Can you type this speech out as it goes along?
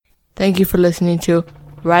Thank you for listening to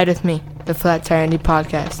Ride With Me, the Flat Tire Indie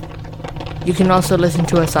Podcast. You can also listen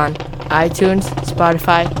to us on iTunes,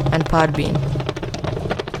 Spotify, and Podbean.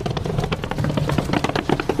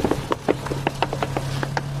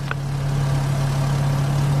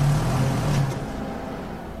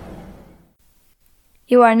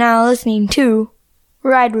 You are now listening to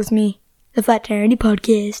Ride With Me, the Flat Tire Indie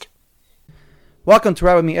Podcast. Welcome to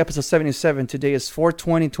Ride With Me, episode 77. Today is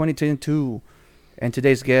 4/20/2022, and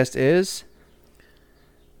today's guest is...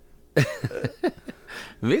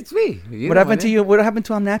 It's me. What happened to you? What happened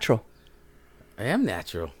to I'm natural? I am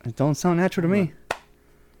natural. It don't sound natural to me.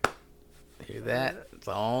 Hear that? It's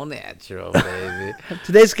all natural, baby.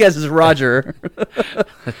 Today's guest is Roger.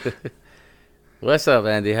 What's up,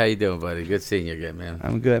 Andy? How you doing, buddy? Good seeing you again, man.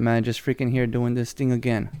 I'm good, man. Just freaking here doing this thing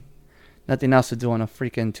again. Nothing else to do on a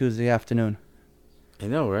freaking Tuesday afternoon. I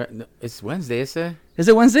know, right? No, it's Wednesday, is it? Is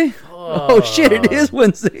it Wednesday? Oh shit, it is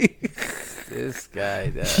Wednesday. This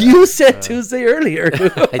guy. You said Tuesday earlier.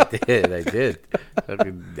 I did.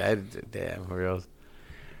 Damn, where else?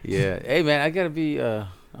 Yeah. Hey, man, I got to be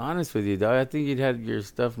honest with you, dog. I think you'd had your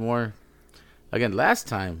stuff more. Again, last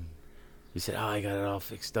time, you said, oh, I got it all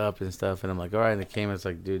fixed up and stuff. And I'm like, all right. And it came, it's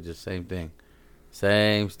like, dude, just same thing.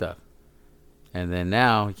 Same stuff. And then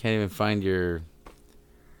now, you can't even find your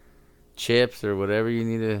chips or whatever you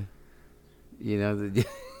need to,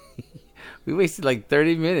 we wasted like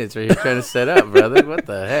 30 minutes right here trying to set up, brother. What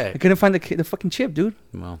the heck? I couldn't find the fucking chip, dude.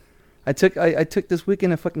 Well, I took this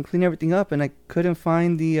weekend to fucking clean everything up, and I couldn't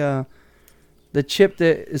find the chip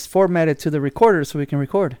that is formatted to the recorder so we can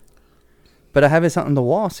record. But I have it on the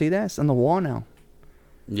wall. See that? It's on the wall now.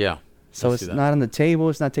 yeah. So it's not on the table.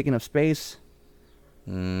 It's not taking up space.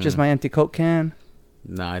 Just my empty Coke can.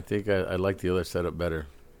 No, I think I like the other setup better.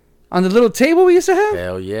 On the little table we used to have?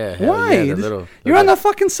 Hell yeah. Why? Yeah, You're on the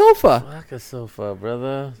fucking sofa. Fuck a sofa,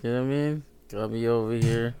 brother. You know what I mean? Got me over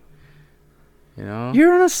here. You know?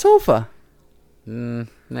 You're on a sofa. Nah.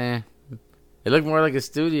 It looked more like a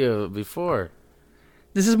studio before.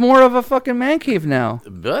 This is more of a fucking man cave now.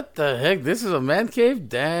 What the heck? This is a man cave?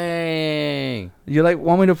 Dang. You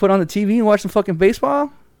want me to put on the TV and watch some fucking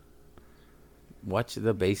baseball? Watch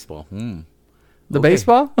the baseball. The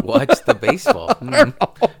baseball? Watch the baseball.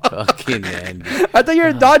 Fucking Andy. I thought you were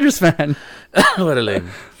a Dodgers fan. What a lame.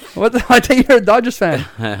 I thought you were a Dodgers fan.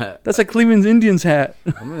 That's a Cleveland Indians hat.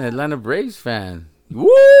 I'm an Atlanta Braves fan. Woo!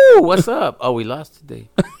 What's up? Oh, we lost today.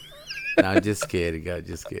 No, just kidding.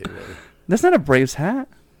 Just kidding. Brother. That's not a Braves hat.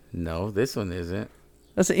 No, this one isn't.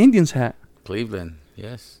 That's an Indians hat. Cleveland,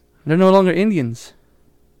 yes. They're no longer Indians.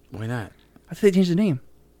 Why not? I thought they changed the name.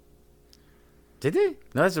 Did they?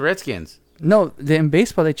 No, that's the Redskins. No, in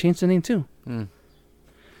baseball they changed the name too. So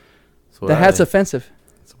The hat's offensive.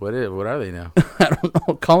 So what are they now? I don't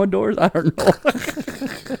know. Commodores? I don't know.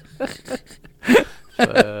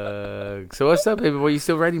 So what's up, baby? Were you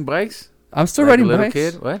still riding bikes? I'm still like riding a little bikes.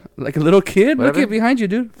 Kid? What? Like a little kid? What Look happened? at behind you,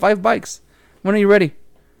 dude. 5 bikes. When are you ready?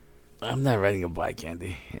 I'm not riding a bike,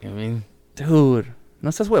 Andy. I mean, Dude. No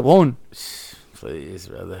estás huevón. please,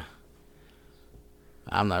 brother.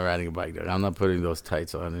 I'm not riding a bike, dog. I'm not putting those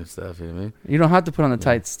tights on and stuff. You know what I mean? You don't have to put on the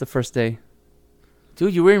tights the first day.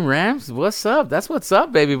 Dude, you wearing Rams? What's up? That's what's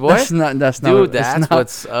up, baby boy. That's not. Dude, that's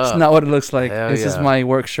what's up. It's not what it looks like. Hell This is yeah. my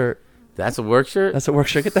work shirt. That's a work shirt? That's a work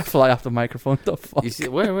shirt. Get that fly off the microphone. What the fuck? You see,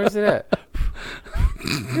 where's it at?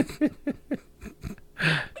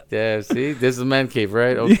 Yeah, see? This is a man cave,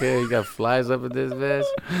 right? Okay, you got flies up in this bitch.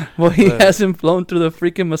 Well, he hasn't flown through the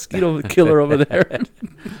freaking mosquito killer over there.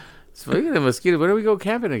 Speaking of mosquitoes, where do we go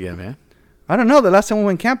camping again, man? I don't know. The last time we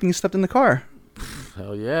went camping, you slept in the car.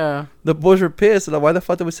 Hell yeah. The boys were pissed. Like, why the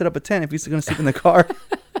fuck did we set up a tent if he's going to sleep in the car?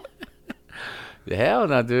 Hell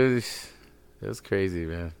no, dude. It was crazy,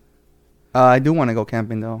 man. I do want to go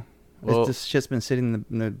camping, though. Well- This shit's been sitting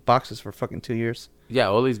in the boxes for fucking 2 years. Yeah,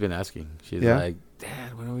 Ollie's been asking. She's Yeah? like,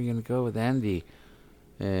 Dad, when are we gonna go with Andy?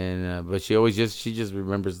 And but she just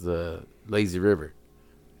remembers the lazy river.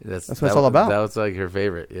 That's what it's all about. That was like her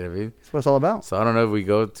favorite. You know what I mean? That's what it's all about. So I don't know if we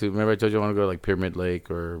go to. Remember I told you I want to go to like Pyramid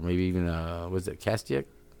Lake or maybe even was it Castaic?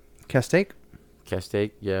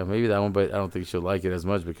 Castaic? Yeah, maybe that one. But I don't think she'll like it as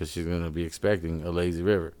much because she's gonna be expecting a lazy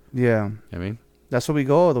river. Yeah. You know what I mean? That's where we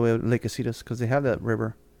go all the way to Lake Casitas because they have that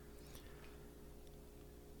river.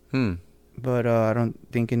 But I don't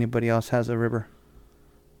think anybody else has a river.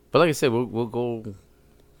 But like I said, we'll go.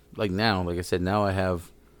 Like now, like I said, now I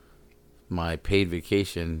have my paid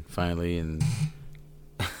vacation finally, and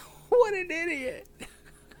what an idiot!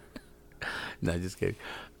 No, just kidding.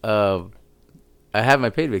 I have my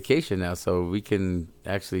paid vacation now, so we can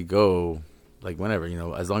actually go like whenever,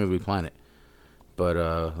 as long as we plan it. But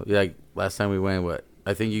like last time we went,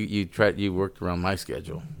 I think you worked around my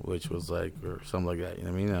schedule, which was like or something like that. You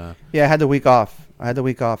know what I mean? Yeah, I had the week off.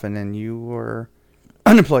 And then you were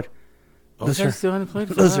unemployed. Oh, was I still unemployed?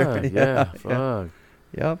 Loser. Fuck. Yeah, Fuck.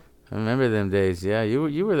 Yep. I remember them days. Yeah,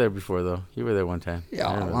 you were there before though. You were there one time.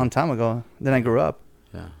 Yeah, a long time ago. Then I grew up.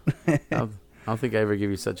 Yeah. I don't think I ever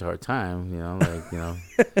give you such a hard time. You know, like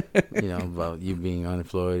about you being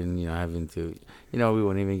unemployed and having to. We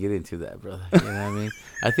won't even get into that, brother. You know what I mean?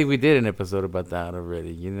 I think we did an episode about that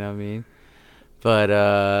already. You know what I mean? But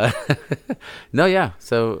no, yeah.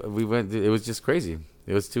 So we went. It was just crazy.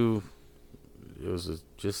 It was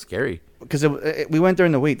just scary. Because we went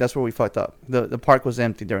during the week. That's where we fucked up. The park was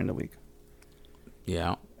empty during the week.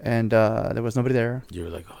 Yeah. And there was nobody there. You were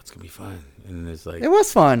like, oh, it's gonna be fun, and it's like it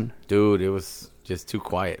was fun, dude. It was just too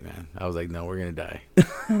quiet, man. I was like, no, we're gonna die.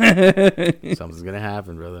 Something's gonna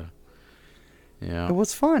happen, brother. It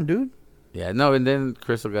was fun, dude. Yeah, no, and then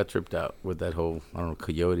Crystal got tripped out with that whole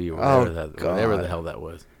coyote or whatever the hell that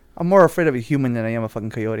was. I'm more afraid of a human than I am a fucking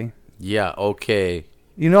coyote. Yeah. Okay.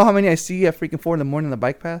 You know how many I see at freaking 4 a.m. on the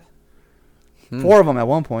bike path? 4 of them at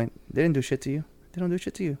one point. They didn't do shit to you. They don't do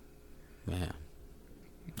shit to you. Man.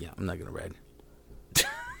 Yeah, I'm not gonna ride.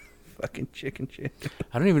 Fucking chicken shit.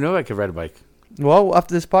 I don't even know if I could ride a bike. Well,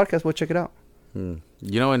 after this podcast, we'll check it out. And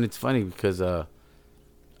it's funny because, when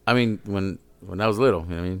I was little,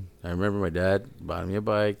 I remember my dad bought me a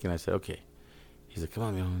bike, and I said, okay. He's like, come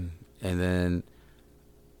on, man. And then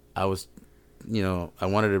I was, I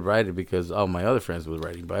wanted to ride it because all my other friends were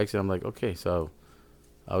riding bikes, and I'm like, okay. So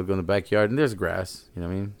I would go in the backyard, and there's grass,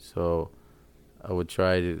 So I would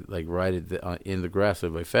try to ride it in the grass. So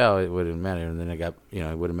if I fell, it wouldn't matter. And then it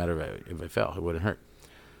wouldn't matter if I fell. It wouldn't hurt.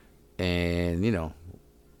 And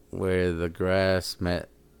where the grass met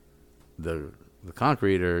the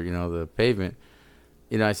concrete or the pavement,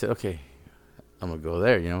 I said, okay, I'm gonna go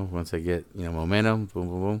there. Once I get momentum, boom,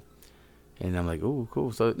 boom, boom, and I'm like, oh,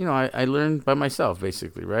 cool. So I learned by myself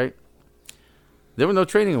basically, right? There were no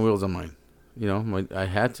training wheels on mine. I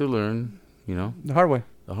had to learn. The hard way.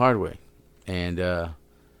 The hard way. And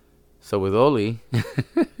so with Oli,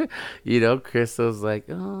 Crystal's like,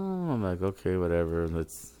 oh, I'm like, okay, whatever.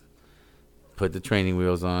 Let's put the training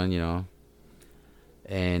wheels on,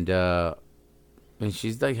 And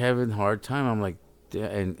she's like having a hard time. I'm like,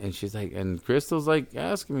 and she's like, and Crystal's like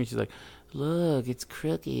asking me, she's like, look, it's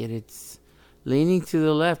crooked. It's leaning to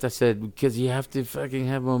the left. I said, because you have to fucking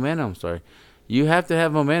have momentum. Sorry. You have to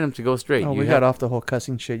have momentum to go straight. Oh, we got off the whole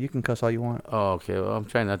cussing shit. You can cuss all you want. Oh, okay. Well, I'm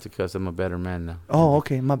trying not to cuss. I'm a better man now. Oh,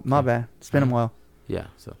 okay. My bad. It's been a while. Yeah.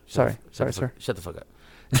 So sorry, sir. Shut the fuck up.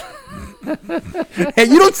 Hey,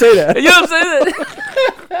 you don't say that. You don't say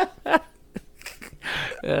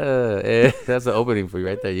that. That's an opening for you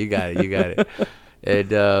right there. You got it.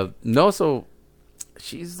 And no, so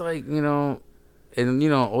she's like, and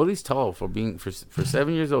Oli's tall for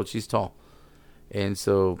 7 years old. She's tall, and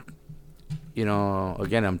so.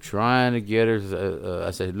 Again, I'm trying to get her.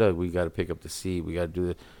 I said, look, we got to pick up the seat. We got to do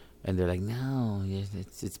it. And they're like, no,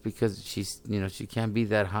 it's because she's, she can't be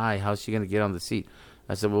that high. How's she going to get on the seat?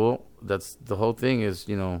 I said, well, that's the whole thing is,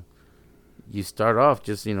 you start off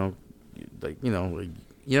just, like, you know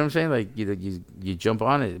what I'm saying? Like, you jump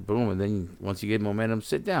on it, boom. And then once you get momentum,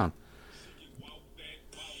 sit down.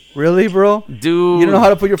 Really, bro? Dude. You don't know how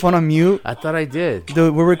to put your phone on mute? I thought I did.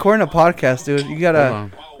 Dude, we're recording a podcast, dude. You got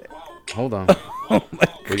to. Hold on. Oh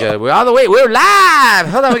my God. We're all the way. We're live.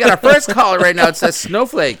 Hold on. We got our first caller right now. It says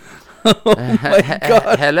Snowflake. Oh my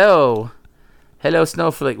God. Hello,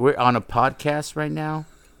 Snowflake. We're on a podcast right now,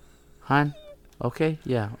 hon. Okay.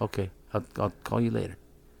 Yeah. Okay. I'll call you later.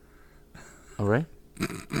 All right.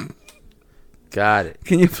 Got it.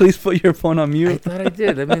 Can you please put your phone on mute? I thought I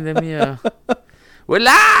did. Let me. We're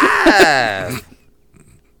live.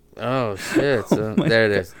 Oh shit! So there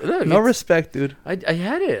it is. Look, no respect, dude. I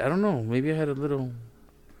had it. I don't know. Maybe I had a little.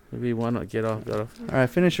 Maybe you want to get off. All right,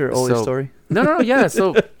 finish your Oli story. No. Yeah.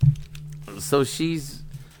 So she's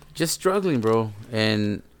just struggling, bro,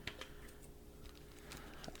 and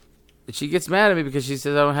she gets mad at me because she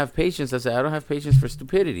says I don't have patience. I said I don't have patience for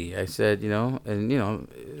stupidity. I said,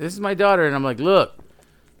 this is my daughter, and I'm like, look,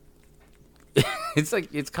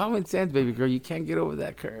 it's common sense, baby girl. You can't get over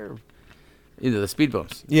that curve. The speed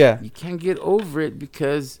bumps. Yeah. You can't get over it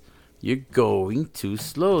because you're going too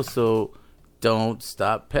slow. So don't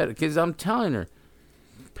stop pedaling. Because I'm telling her,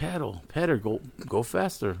 pedal, go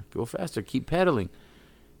faster, keep pedaling.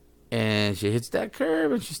 And she hits that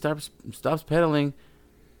curve and she stops pedaling.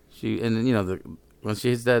 Once she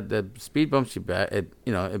hits that speed bump,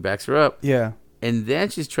 it backs her up. Yeah. And then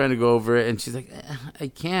she's trying to go over it and she's like, I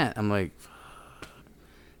can't. I'm like,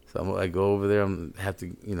 So I go over there. Have to,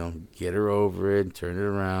 get her over it, turn it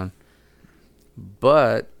around.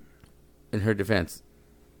 But in her defense,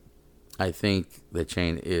 I think the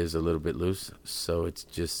chain is a little bit loose, so it's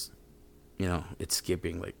just, it's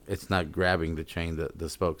skipping. Like, it's not grabbing the chain, the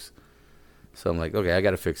spokes. So I'm like, okay, I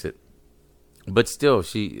got to fix it. But still,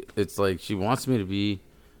 it's like she wants me to be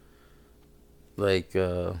like,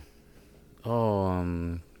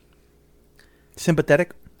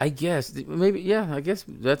 sympathetic. I guess maybe, yeah. I guess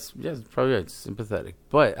that's probably right. Sympathetic,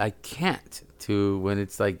 but I can't. When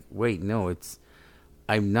it's like, wait, no,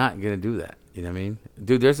 I'm not gonna do that. You know what I mean,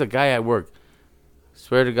 dude? There's a guy at work.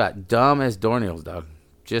 Swear to God, dumb as doornails, dog.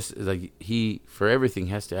 Just like he for everything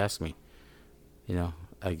has to ask me.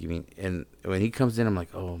 And when he comes in, I'm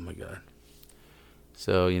like, oh my God.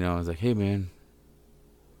 So I was like, hey man,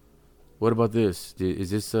 what about this? Is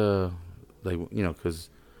this because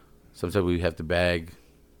sometimes we have to bag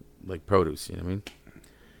like produce, you know what I mean?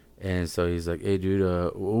 And so he's like, hey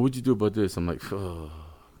dude, what would you do about this? I'm like, oh,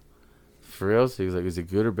 for real? So he's like, is it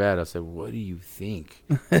good or bad? I said, what do you think?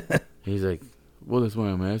 He's like, well, that's why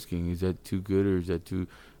I'm asking. Is that too good or is it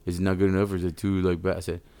not good enough or is it too like bad? I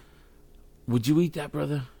said, would you eat that,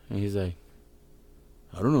 brother? And he's like,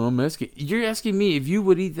 I don't know. I'm asking. You're asking me if you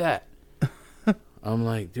would eat that. I'm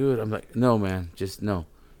like, dude. I'm like, no, man. Just no.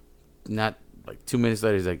 Not like 2 minutes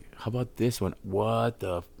later. He's like, how about this one? What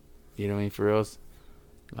the? You know what I mean? For reals?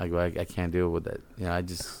 Like, well, I can't deal with that.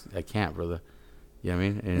 I can't, brother. You know what I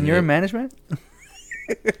mean? And you're in management?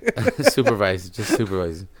 Supervising. Just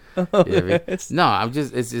supervising. You know what I mean? No,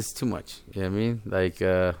 it's just too much. You know what I mean? Like,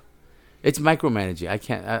 it's micromanaging. I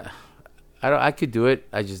can't. I could do it.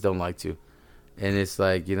 I just don't like to. And it's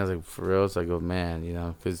like, like for real, I go, man,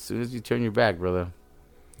 because as soon as you turn your back, brother,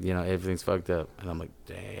 everything's fucked up. And I'm like,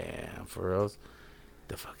 damn, for real,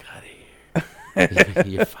 the fuck out of here.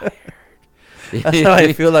 You're fired. That's how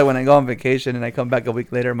I feel like when I go on vacation and I come back a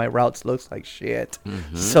week later, my routes looks like shit.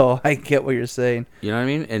 Mm-hmm. So I get what you're saying. You know what I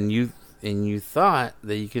mean? And you thought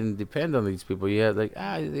that you can depend on these people. You had like,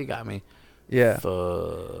 they got me. Yeah.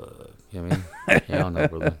 Fuck. You know what I mean? Hell no,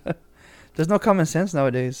 brother. There's no common sense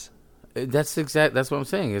nowadays. That's what I'm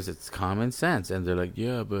saying. It's common sense, and they're like,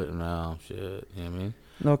 yeah, but no shit. You know what I mean?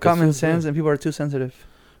 No common sense, and people are too sensitive.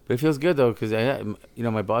 But it feels good though, because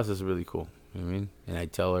my boss is really cool. You know what I mean? And I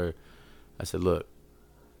tell her, I said, look,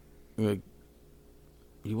 you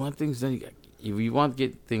want things done. If you want to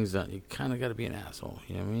get things done, you kind of got to be an asshole.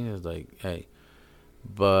 You know what I mean? It's like, hey,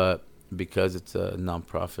 but because it's a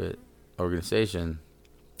nonprofit organization.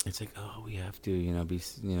 It's like, oh, we have to, be, a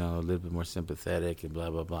little bit more sympathetic and blah,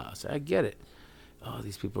 blah, blah. I said, I get it. Oh,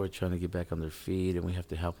 these people are trying to get back on their feet and we have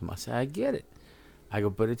to help them. I said, I get it. I go,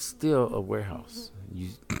 but it's still a warehouse. Did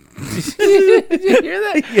you hear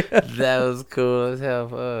that? Yeah. That was cool as hell.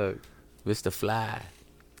 Fuck. Mr. Fly.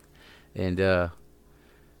 And,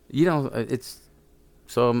 it's,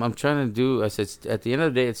 so I'm trying to do, I said, at the end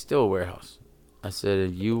of the day, it's still a warehouse. I said,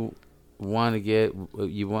 if you want to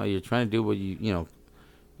you're trying to do what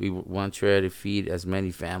we want to try to feed as many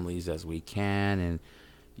families as we can and,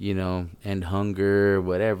 end hunger,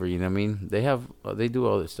 whatever, you know what I mean? They do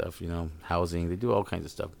all this stuff, housing, they do all kinds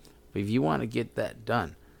of stuff. But if you want to get that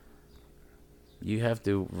done, you have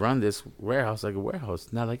to run this warehouse like a warehouse.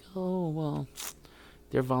 Not like, oh, well,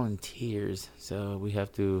 they're volunteers, so we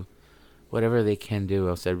have to, whatever they can do.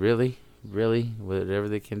 I said, really? Whatever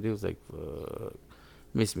they can do? It's like,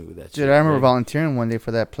 miss me with that shit. Dude, I remember volunteering one day for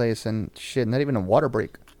that place and shit, not even a water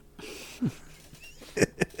break.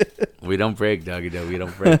 We don't break, doggy dog. We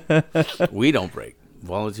don't break. We don't break.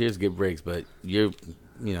 Volunteers get breaks, but you're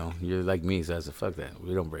like me, so I said, fuck that.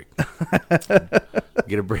 We don't break.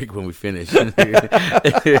 Get a break when we finish.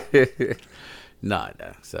 Nah.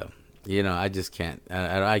 So, I just can't.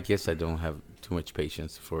 I guess I don't have too much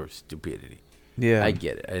patience for stupidity. Yeah. I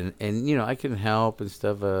get it. And I can help and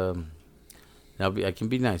stuff. I can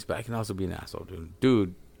be nice, but I can also be an asshole,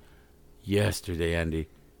 dude. Yesterday, Andy,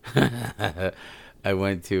 I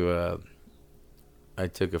went to. I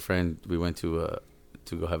took a friend. We went to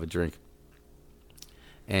go have a drink,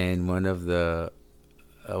 and one of the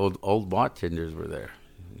old bartenders were there.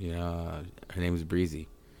 Her name was Breezy,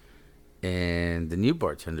 and the new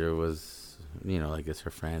bartender was, I guess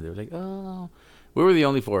her friend. They were like, oh, we were the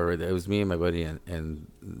only four. Right? It was me and my buddy and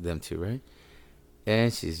them two, right?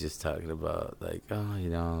 And she's just talking about like,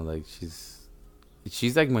 oh, like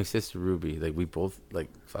she's like my sister Ruby. Like we both like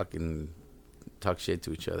fucking talk shit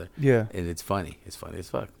to each other. Yeah. And it's funny. It's funny as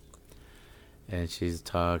fuck. And she's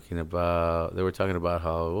talking about, they were talking about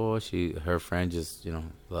how, her friend just, the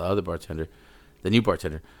other bartender, the new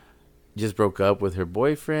bartender, just broke up with her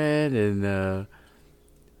boyfriend and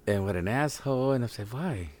what an asshole. And I said,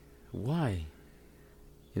 why? Why?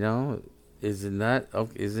 You know, is it not?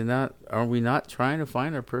 Is it not? Are we not trying to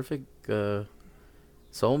find our perfect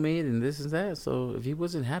soulmate and this and that? So if he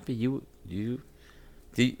wasn't happy, you know,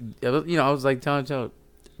 I was like telling,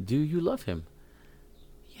 do you love him?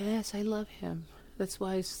 Yes, I love him. That's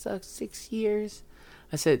why it sucked 6 years.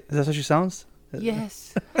 I said, Is that how she sounds?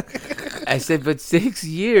 yes. I said, but 6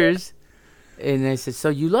 years. And I said, so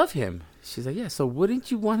you love him? She's like, yeah. So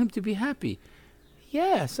wouldn't you want him to be happy?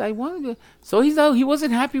 Yes, I want him to. So he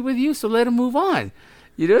wasn't happy with you, so let him move on.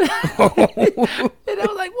 You know? And I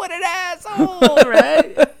was like, what an asshole,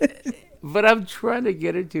 right? But I'm trying to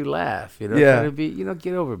get her to laugh, you know? Yeah. Trying to be, you know,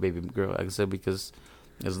 get over it, baby girl. Like I said, because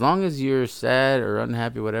as long as you're sad or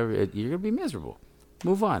unhappy, whatever, you're going to be miserable.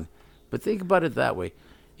 Move on. But think about it that way,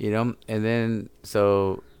 you know? And then,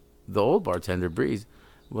 so the old bartender, Breeze,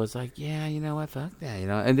 was like, yeah, you know what, fuck that, you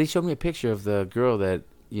know? And they showed me a picture of the girl that,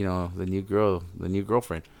 you know, the new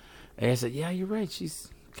girlfriend. And I said, yeah, you're right. She's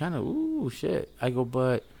kind of, ooh, shit. I go,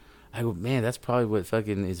 man, that's probably what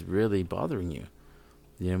fucking is really bothering you.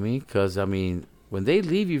 You know what I mean? Because, I mean, when they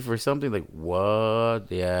leave you for something like, what?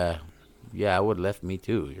 Yeah, I would have left me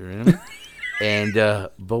too. You know what I mean? And,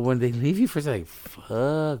 but when they leave you for something like,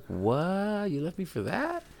 fuck, what? You left me for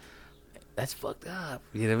that? That's fucked up.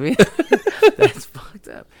 You know what I mean? That's fucked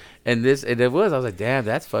up. And I was like, damn,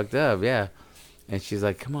 that's fucked up. Yeah. And she's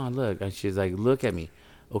like, come on, look. And she's like, look at me.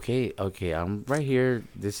 Okay, I'm right here.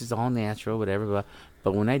 This is all natural, whatever. Blah.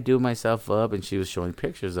 But when I do myself up, and she was showing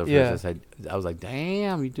pictures of her, I was like,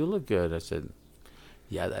 damn, you do look good. I said,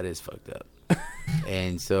 yeah, that is fucked up.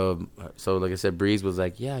 And so like I said, Breeze was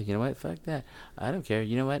like, yeah, you know what? Fuck that. I don't care.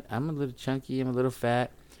 You know what? I'm a little chunky. I'm a little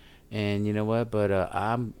fat. And you know what? But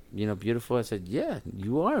I'm, you know, beautiful. I said, yeah,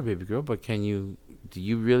 you are, baby girl. But do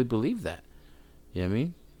you really believe that? You know what I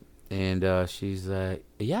mean? And she's like,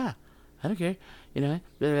 yeah, I don't care. You know,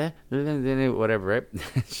 blah, blah, blah, blah, whatever, right?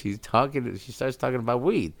 She starts talking about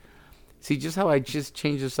weed. See, just how I just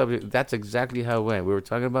changed the subject. That's exactly how it went. We were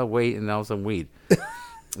talking about weight and now some weed.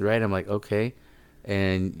 Right? I'm like, okay.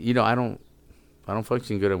 And, you know, I don't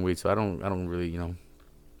function good on weed, so I don't really, you know,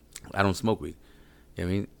 I don't smoke weed. You know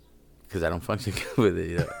what I mean? Because I don't function good with it,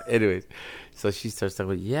 you know. Anyways, so she starts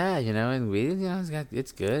talking about, yeah, you know, and weed, you know,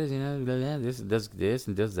 it's good, you know, blah, blah, this does this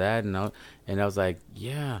and does that, and I was like,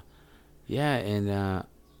 yeah, and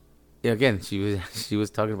again, she was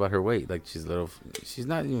talking about her weight, like she's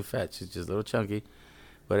not even fat, she's just a little chunky,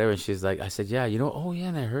 whatever. And she's like, I said, yeah, you know, oh yeah,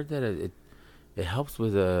 and I heard that it helps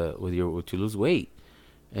with to lose weight,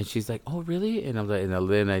 and she's like, oh really? And I'm like, and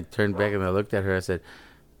then I turned back and I looked at her, I said,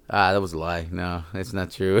 that was a lie. No, it's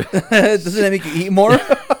not true. Doesn't that make you eat more?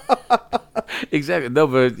 Exactly. No,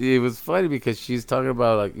 but it was funny because she's talking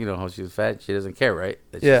about, like, you know, how she's fat. She doesn't care, right?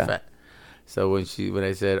 That she's fat. So when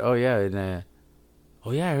I said, oh yeah, and I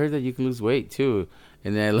heard that you can lose weight too.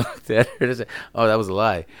 And then I looked at her and I said, oh, that was a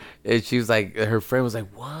lie. And she was like, her friend was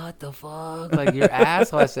like, what the fuck? Like, you're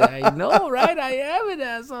asshole. I said, I know, right? I am an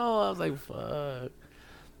asshole. I was like, fuck.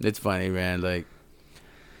 It's funny, man. Like,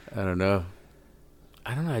 I don't know.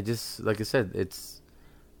 I just, like I said,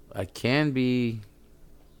 I can be,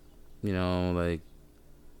 you know, like,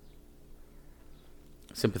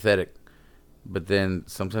 sympathetic, but then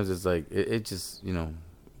sometimes it's like, it just, you know,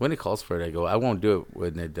 when it calls for it, I go, I won't do it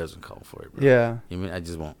when it doesn't call for it, bro. Yeah. You know what I mean? I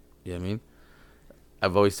just won't. You know what I mean?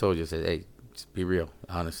 I've always told you, I said, hey, just be real,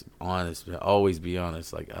 honest, always be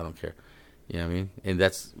honest. Like, I don't care. You know what I mean? And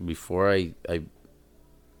that's before I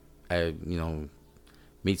you know,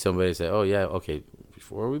 meet somebody and say, oh yeah, okay,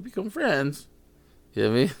 before we become friends, you know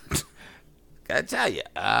what I mean? Gotta tell you,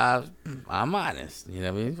 I'm honest. You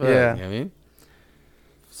know what I mean? Yeah. You know what I mean?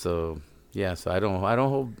 So yeah, so I don't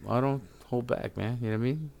hold back, man. You know what I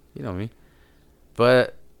mean? You know me.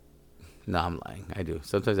 But no, I'm lying. I do.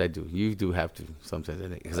 Sometimes I do. You do have to. Sometimes I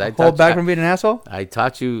think. Because I hold back from being an asshole. I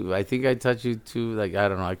taught you. I think I taught you to, like, I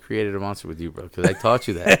don't know. I created a monster with you, bro. Because I taught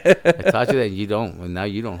you that. I taught you that. And you don't. And now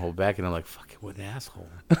you don't hold back. And I'm like, fucking, what an asshole.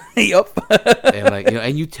 Yup. And like, you know,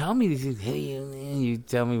 and you tell me these things. Hey, man, you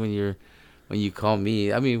tell me when you call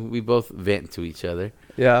me. I mean, we both vent to each other.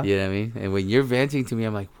 Yeah. You know what I mean? And when you're venting to me,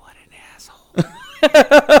 I'm like, what an asshole.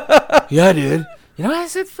 Yeah, dude. You know, I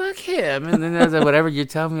said, fuck him. And then I was like, whatever, you're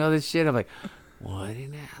telling me all this shit. I'm like, what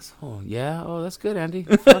an asshole. Yeah, oh, that's good, Andy.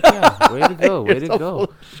 Fuck yeah. Way to go. Way to go.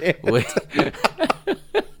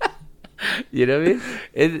 You know what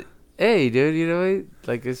I mean? Hey, dude, you know what I mean?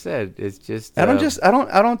 Like I said, it's just... I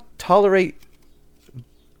don't tolerate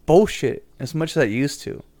bullshit as much as I used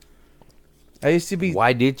to. I used to be...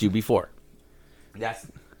 Why did you before?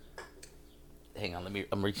 Hang on,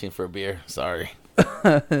 I'm reaching for a beer. Sorry.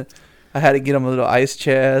 I had to get him a little ice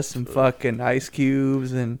chest and fucking ice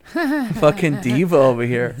cubes and fucking diva over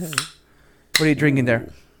here. What are you drinking there?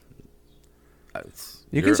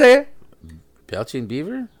 You can say it. Belching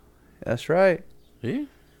Beaver? That's right. Yeah.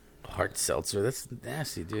 Hard seltzer. That's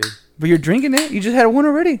nasty, dude. But you're drinking it? You just had one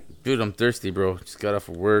already? Dude, I'm thirsty, bro. Just got off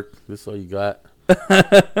of work. This is all you got.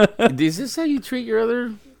 Is this how you treat your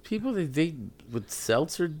other people? They with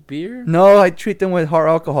seltzer beer? No, I treat them with hard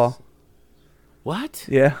alcohol. What?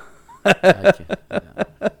 Yeah. I can't.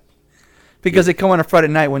 No. Because they come on a Friday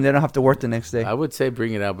night when they don't have to work the next day. I would say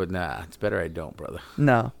bring it out, but nah. It's better I don't, brother.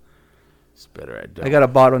 No. It's better I don't. I got a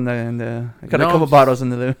bottle in the I got a couple bottles in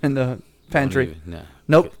the pantry. No.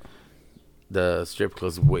 Nope. The strip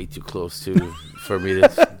club's way too close for me to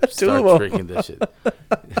start drinking this shit.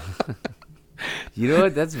 You know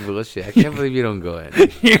what? That's bullshit. I can't believe you don't go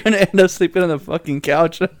in. You're gonna end up sleeping on the fucking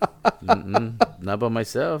couch. Not by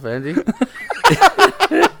myself, Andy.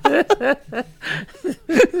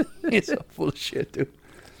 It's so full of shit, dude.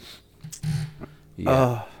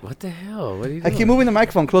 Yeah. What the hell? What are you I doing? keep moving the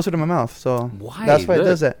microphone closer to my mouth, so Why? that's why Look, it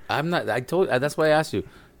does that. I'm not. I told. That's why I asked you.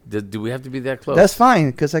 Do we have to be that close? That's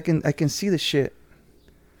fine because I can see the shit.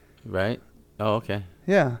 Right. Oh, okay.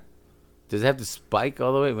 Yeah. Does it have to spike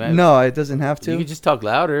all the way, man? No, it doesn't have to. You can just talk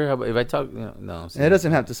louder. How about if I talk? No. It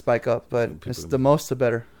doesn't have to spike up, but it's the most the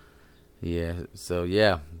better. Yeah. So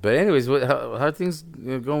yeah. But anyways, how are things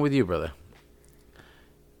going with you, brother?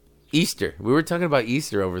 Easter. We were talking about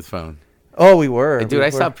Easter over the phone. Oh, we were. Hey, dude, I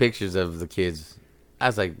saw pictures of the kids. I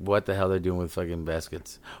was like, what the hell they're doing with fucking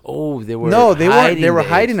baskets? Oh, they were No, they weren't. They were the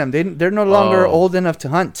hiding eggs. them. They're no longer old enough to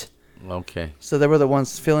hunt. Okay. So they were the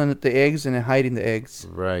ones filling the eggs and then hiding the eggs.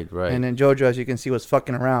 Right. And then Jojo, as you can see, was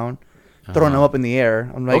fucking around, throwing them up in the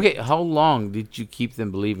air. I'm like, okay, how long did you keep them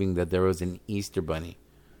believing that there was an Easter bunny?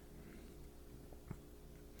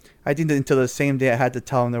 I think that until the same day I had to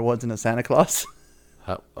tell them there wasn't a Santa Claus.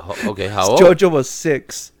 How old? Jojo was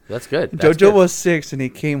 6. That's good. Jojo was 6, and he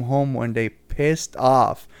came home one day pissed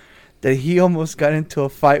off that he almost got into a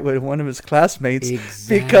fight with one of his classmates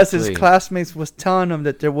because his classmates was telling him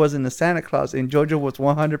that there wasn't a Santa Claus, and Jojo was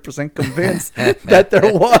 100% convinced that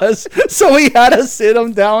there was. So he had to sit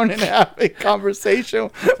him down and have a conversation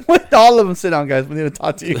with all of them. Sit down, guys. We need to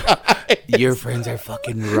talk to you guys. Your friends are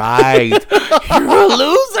fucking right. You're a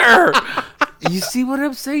loser. You see what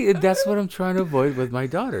I'm saying? That's what I'm trying to avoid with my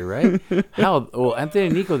daughter, right? Well, Anthony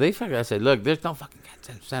and Nico, I said, look, there's no fucking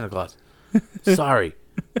Santa Claus. Sorry.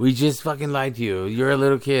 We just fucking lied to you. You're a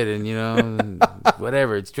little kid and,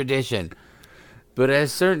 whatever. It's tradition. But at a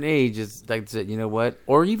certain age, it's like I said, you know what?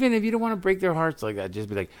 Or even if you don't want to break their hearts like that, just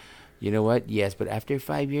be like, you know what? Yes, but after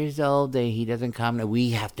 5 years old, he doesn't come.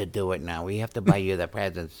 We have to do it now. We have to buy you the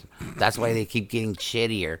presents. That's why they keep getting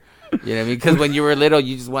shittier. You know what I mean? Because when you were little,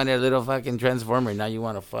 you just wanted a little fucking Transformer. Now you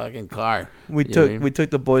want a fucking car. We took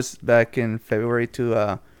the boys back in February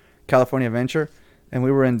to California Adventure, and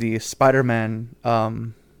we were in the Spider-Man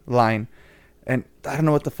line. And I don't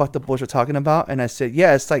know what the fuck the boys were talking about. And I said,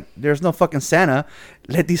 yeah, it's like there's no fucking Santa.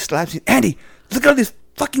 Let these slaps. Andy, look at all these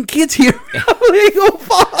fucking kids here. I'm like, oh,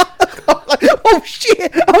 fuck. I'm like, oh,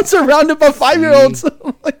 shit. I'm surrounded by 5-year-olds.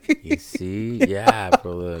 You see? Yeah,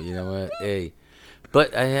 bro. You know what? Hey.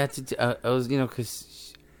 But I had to, I was,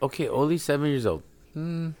 because, okay, only 7 years old.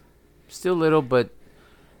 Still little, but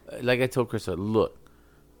like I told Krista, look,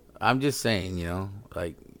 I'm just saying,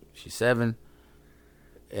 like she's 7.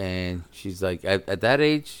 And she's like, at that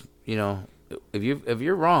age, if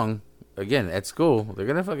you're wrong, again, at school, they're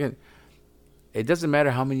going to fucking, it doesn't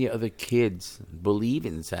matter how many other kids believe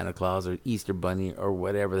in Santa Claus or Easter Bunny or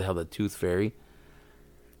whatever the hell, the Tooth Fairy.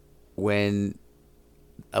 When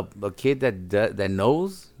a kid that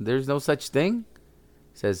knows there's no such thing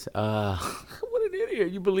says, what an idiot,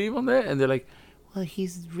 you believe on that? And they're like, well,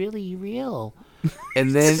 he's really real.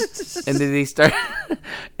 and then they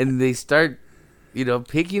start,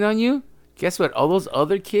 picking on you. Guess what? All those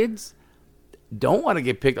other kids don't want to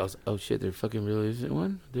get picked. Oh shit, they're fucking really isn't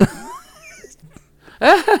one.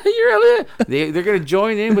 They're gonna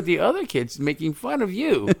join in with the other kids making fun of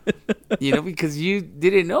you, because you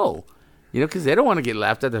didn't know, because they don't want to get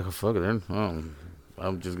laughed at. Fuck it,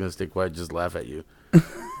 I'm just gonna stay quiet, just laugh at you.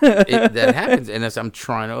 That happens, and I'm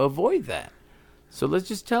trying to avoid that. So let's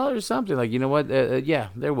just tell her something like, you know what? Yeah,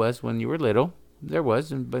 there was when you were little, there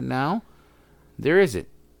was, but now. There isn't.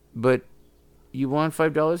 But you want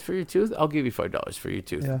 $5 for your tooth? I'll give you $5 for your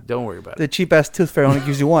tooth. Yeah. Don't worry about it. The cheap-ass tooth fairy only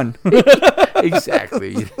gives you one. Exactly.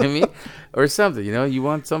 You know what I mean? Or something, you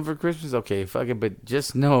want some for Christmas? Okay, fuck it. But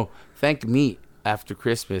just know, thank me after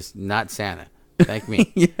Christmas, not Santa. Thank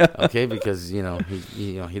me. Yeah. Okay? Because, he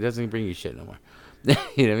doesn't bring you shit no more. You know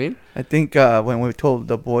what I mean? I think when we told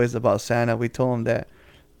the boys about Santa, we told them that,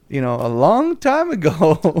 a long time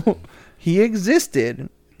ago, he existed.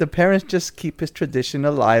 The parents just keep his tradition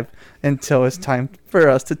alive until it's time for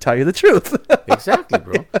us to tell you the truth. Exactly,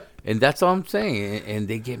 bro. And that's all I'm saying. And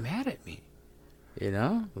they get mad at me.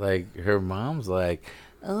 Like her mom's like,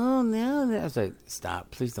 oh, no. I was like, stop.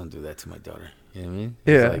 Please don't do that to my daughter. You know what I mean?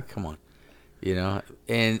 Yeah. It's like, come on.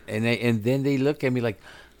 And then they look at me like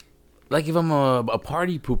if I'm a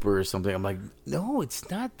party pooper or something. I'm like, no, it's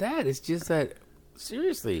not that. It's just that,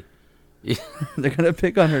 seriously. They're going to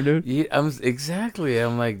pick on her, dude. Yeah, exactly.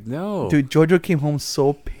 I'm like, no. Dude, Jojo came home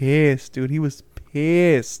so pissed, dude. He was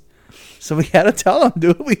pissed. So we had to tell him,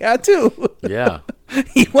 dude. We had to. Yeah.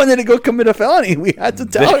 He wanted to go commit a felony. We had to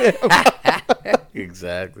tell him.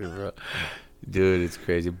 Exactly, bro. Dude, it's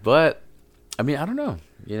crazy. But, I mean, I don't know.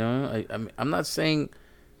 I'm not saying,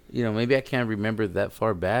 maybe I can't remember that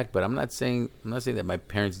far back, but I'm not saying that my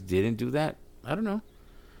parents didn't do that. I don't know.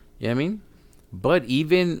 You know what I mean? But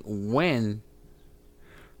even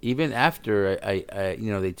after I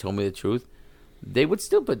they told me the truth, they would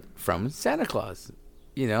still put from Santa Claus,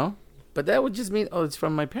 but that would just mean, oh, it's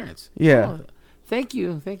from my parents. Yeah. Oh, thank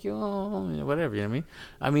you. Oh, whatever. You know what I mean?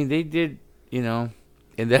 I mean, they did, and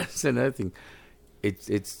that's another thing.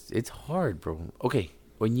 It's hard, bro. Okay,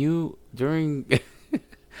 when you during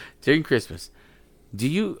Christmas, do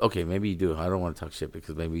you? Okay, maybe you do. I don't want to talk shit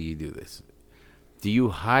because maybe you do this. Do you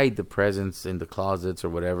hide the presents in the closets or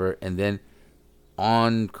whatever, and then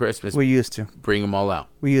on Christmas We used to. bring them all out?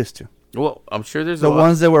 We used to. Well, I'm sure there's The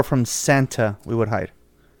ones that were from Santa, we would hide.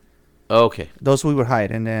 Okay. Those we would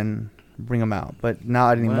hide and then bring them out. But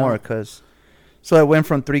not anymore Well. because... So I went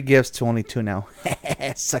from 3 gifts to only 2 now.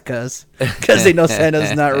 Suckers. Because they know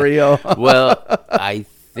Santa's not real. Well, I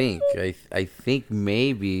think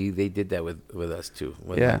maybe they did that with us too.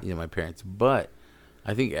 With Yeah. my parents. But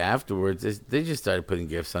I think afterwards they just started putting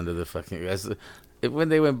gifts under the fucking. When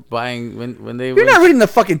they went buying, when they You're not reading the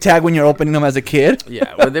fucking tag when you're opening them as a kid.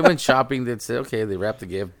 Yeah, when they went shopping, they'd say, okay, they wrapped the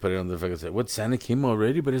gift, put it on the fucking, say, what, Santa came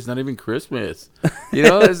already, but it's not even Christmas. They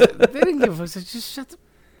didn't give us,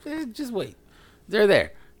 just wait. They're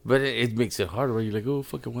there. But it makes it harder, right? You're like, oh,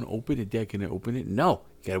 fuck, I want to open it, Dad, can I open it? No,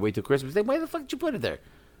 you got to wait till Christmas. Then why the fuck did you put it there?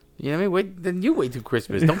 You know what I mean? Wait, then you wait till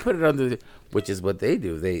Christmas. Don't put it under, which is what they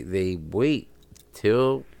do. They wait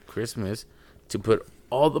till Christmas to put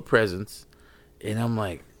all the presents. And I'm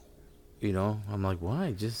like,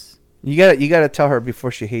 why? Just You gotta tell her before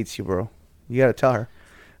she hates you, bro. You gotta tell her.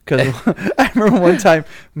 Because I remember one time,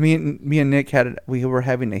 me and Nick we were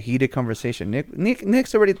having a heated conversation.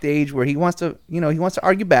 Nick's already at the age where he wants to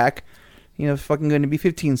argue back. Fucking going to be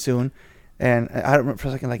 15 soon. And I don't remember for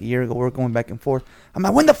a second, like a year ago, we were going back and forth. I'm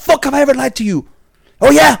like, when the fuck have I ever lied to you? Oh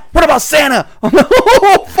yeah, what about Santa? I'm like,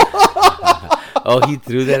 oh fuck. Oh, he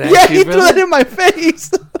threw that at Yeah, you, he threw that in my face.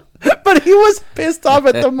 But he was pissed off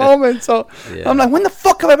at the moment. So Yeah. I'm like, when the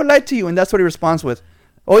fuck have I ever lied to you? And that's what he responds with.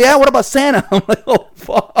 Oh, yeah? What about Santa? I'm like, oh,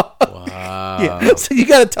 fuck. Wow. Yeah. So you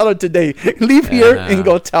got to tell her today. Leave here and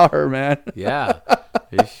go tell her, man. Yeah,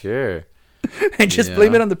 for sure. And just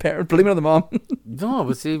blame it on the parent. Blame it on the mom. No,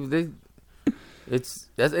 but see, that's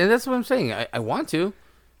what I'm saying. I want to,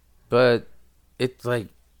 but it's like,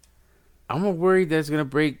 I'm worried that it's going to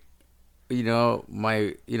break,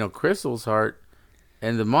 my, Crystal's heart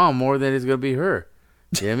and the mom more than it's going to be her.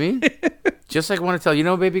 You know what I mean? Just like I want to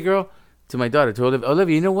tell, baby girl, to my daughter, to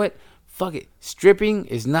Olivia, you know what? Fuck it. Stripping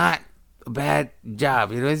is not a bad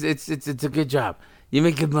job. It's a good job. You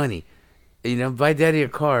make good money. Buy daddy a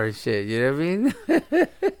car and shit. You know what I mean?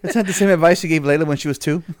 That's not the same advice you gave Layla when she was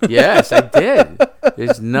 2. Yes, I did.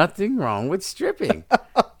 There's nothing wrong with stripping.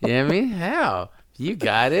 You know what I mean? How? You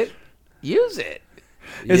got it. Use it.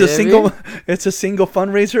 It's a single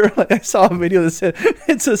fundraiser. Like I saw a video that said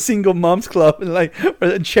it's a single moms club and or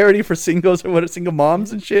a charity for singles or single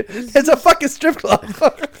moms and shit. It's a fucking strip club.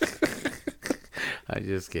 I'm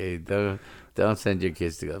just kidding. Don't send your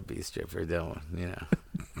kids to go be a stripper. Don't. And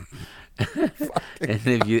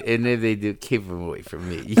if they do, keep them away from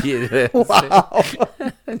me. Wow.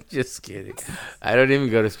 Just kidding. I don't even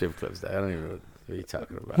go to strip clubs. I don't even know what you're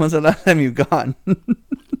talking about. When's the last time you've gone?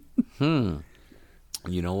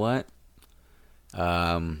 You know what?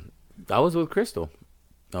 I was with Crystal.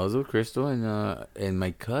 And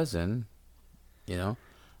my cousin. I don't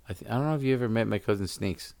know if you ever met my cousin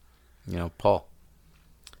Sneaks. Paul.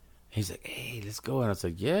 He's like, hey, let's go. And I was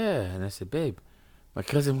like, yeah. And I said, babe, my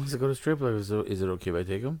cousin wants to go to strip club. Is it okay if I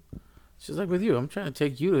take him? She's like, with you. I'm trying to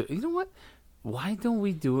take you to. You know what? Why don't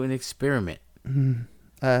we do an experiment? What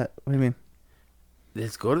do you mean?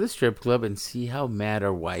 Let's go to the strip club and see how mad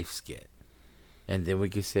our wives get. And then we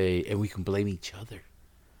could say, and we can blame each other.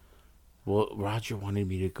 Well, Roger wanted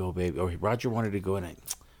me to go, babe. Or Roger wanted to go, and I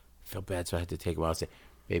felt bad, so I had to take him. I'll say,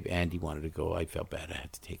 babe, Andy wanted to go. I felt bad. I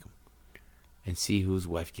had to take him. And see whose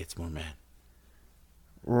wife gets more mad.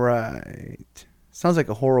 Right. Sounds like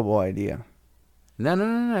a horrible idea. No.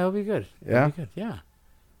 It'll be good. Yeah? It'll be good.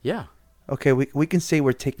 Yeah. Okay, we can say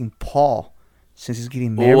we're taking Paul since he's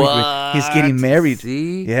getting married. What? He's getting married.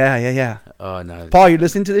 See? Yeah. Oh, no. Paul, you're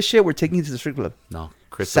listening to this shit? We're taking you to the strip club. No.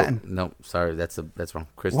 Crystal. Satin. No, sorry. That's wrong.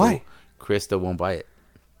 Crystal. Why? Crystal won't buy it.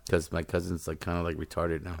 Because my cousin's like kind of like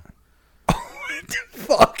retarded now.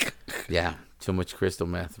 Fuck. Yeah. Too much crystal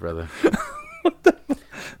meth, brother.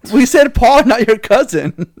 We said Paul, not your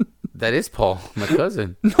cousin. That is Paul, my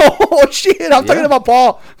cousin. No, shit. I'm talking about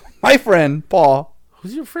Paul. My friend, Paul.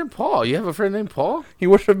 Who's your friend Paul? You have a friend named Paul? He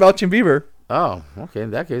works for Belch and Beaver. Oh, okay. In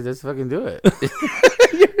that case, let's fucking do it.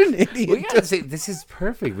 You're an idiot. We gotta say this is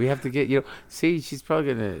perfect. We have to get See, she's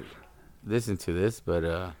probably gonna listen to this,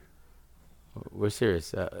 but we're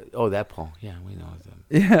serious. That Paul. Yeah, we know him.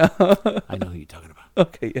 Yeah. I know who you're talking about.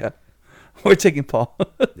 Okay, yeah. We're taking Paul.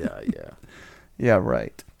 Yeah. Yeah,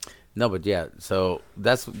 right. No, but yeah. So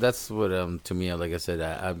that's what to me, like I said,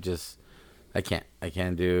 I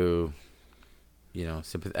can't do.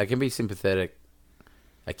 I can be sympathetic.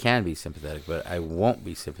 I can be sympathetic, but I won't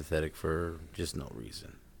be sympathetic for just no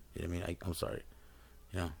reason. You know what I mean? I'm sorry.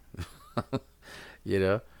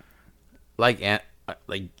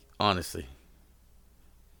 Like honestly.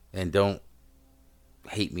 And don't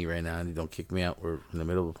hate me right now and don't kick me out. We're in the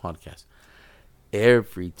middle of a podcast.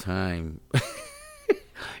 Every time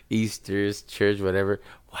Easter's, church, whatever,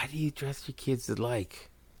 why do you dress your kids alike?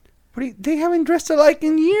 They haven't dressed alike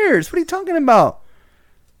in years. What are you talking about?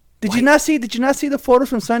 Did you not see the photos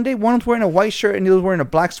from Sunday? One was wearing a white shirt and the other was wearing a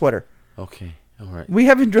black sweater. Okay. All right. We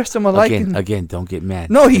haven't dressed them alike. Again, don't get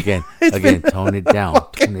mad. No, again, tone it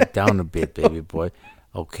down. Tone it down a bit, baby boy.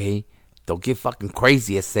 Okay? Don't get fucking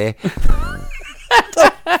crazy, I say.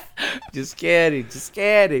 Just kidding.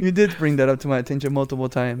 You did bring that up to my attention multiple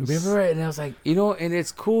times. Remember? And I was like, and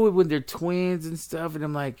it's cool when they're twins and stuff. And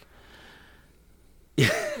I'm like,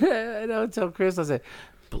 and I would tell Chris, I said,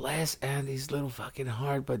 bless Andy's little fucking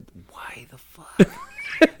heart, but why the fuck?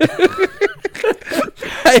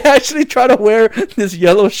 I actually tried to wear this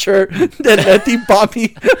yellow shirt that Letty bought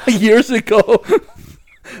me years ago.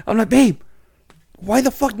 I'm like, babe, why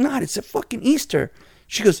the fuck not? It's a fucking Easter.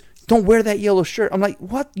 She goes, don't wear that yellow shirt. I'm like,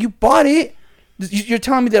 what? You bought it? You're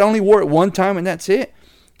telling me that I only wore it one time and that's it?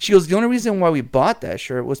 She goes, the only reason why we bought that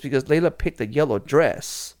shirt was because Layla picked a yellow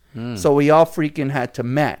dress. So we all freaking had to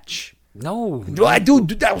match. No. I do.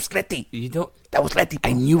 That was Letty. You don't. That was Letty.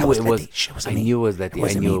 I knew it was. I knew it was Letty.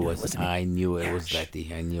 I knew it was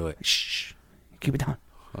Letty. I knew it. Shh. Keep it down.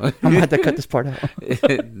 I'm going to have to cut this part out.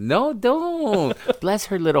 No, don't. Bless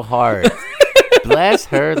her little heart. Bless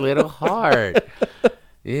her little heart.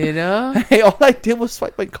 Hey, all I did was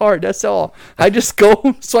swipe my card. That's all. I just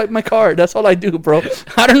go swipe my card. That's all I do, bro.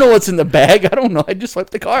 I don't know what's in the bag. I don't know. I just swipe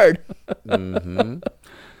the card. Mm-hmm.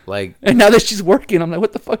 And now that she's working, I'm like,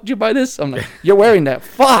 what the fuck did you buy this? I'm like, you're wearing that.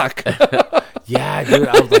 Fuck. Yeah, dude.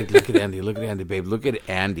 I was like, look at Andy, babe. Look at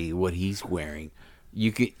Andy, what he's wearing.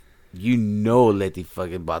 Letty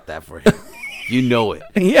fucking bought that for him. You know it.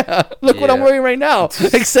 Yeah. Look what I'm wearing right now.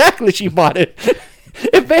 Exactly. She bought it.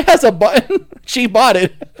 If it has a button, she bought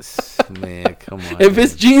it. Man, come on. If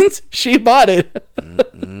it's jeans, she bought it.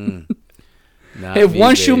 If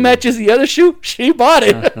one shoe matches the other shoe, she bought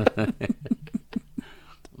it.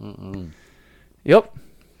 Yep.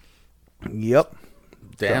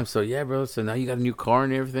 Damn. So yeah, bro. So now you got a new car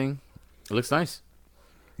and everything. It looks nice.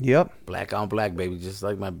 Yep. Black on black, baby. Just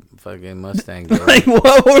like my fucking Mustang. Bro. Like,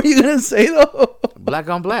 what were you gonna say though? Black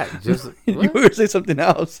on black. Just you were gonna say something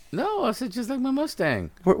else. No, I said just like my Mustang.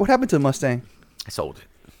 What happened to the Mustang? I sold it.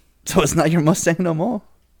 So it's not your Mustang no more.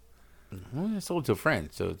 Well, I sold it to a friend,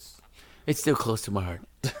 so it's still close to my heart.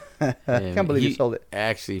 I can't believe you sold it.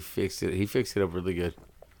 Actually fixed it. He fixed it up really good.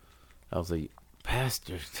 I was like,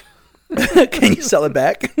 bastard. Can you sell it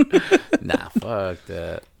back? Nah, fuck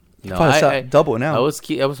that. No, I double now. I was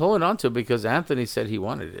holding on to it because Anthony said he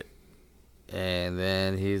wanted it, and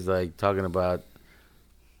then he's like talking about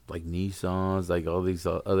like Nissans, like all these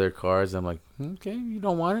other cars. I'm like, okay, you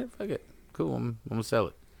don't want it? Fuck it, cool. I'm gonna sell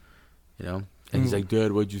it. And he's like,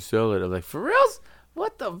 Dad, why'd you sell it? I'm like, for reals?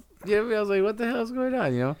 What the? I was like, what the hell's going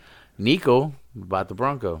on? Nico bought the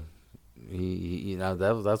Bronco. He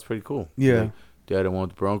that's pretty cool. Yeah. Like, Dad, I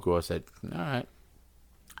want the Bronco. I said, all right.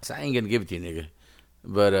 So I ain't gonna give it to you, nigga.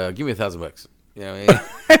 But give me $1,000. You know what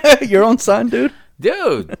I mean? Your own son, dude?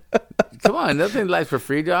 Dude, come on. Nothing lies for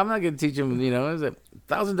free, dude. I'm not going to teach him, it's like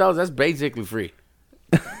 $1,000. That's basically free.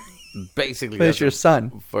 Basically, But it's your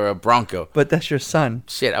son. for a Bronco. But that's your son.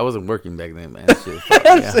 Shit, I wasn't working back then, man. Shit, fuck,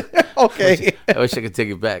 yeah. Okay. I wish I could take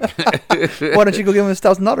it back. Why don't you go give him his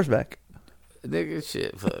 $1,000 back? Nigga,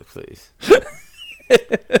 shit, fuck, please.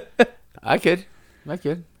 I could.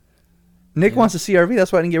 Nick wants a CRV.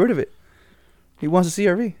 That's why I didn't get rid of it. He wants a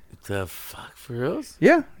CRV. The fuck, for reals?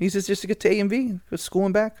 Yeah, he's just to get to A and B, go to school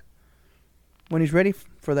and back when he's ready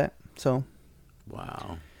for that. So,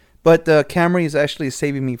 Wow. but the Camry is actually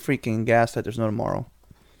saving me freaking gas that there's no tomorrow.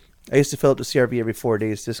 I used to fill up the CRV every 4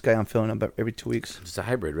 days. This guy I'm filling up every 2 weeks. It's a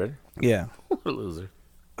hybrid, right? Yeah. What a loser.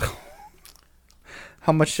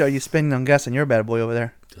 How much are you spending on gas on your bad boy over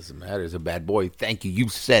there? Doesn't matter. It's a bad boy. Thank you. You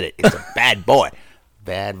said it. It's a bad boy.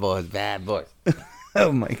 Bad boys, bad boys.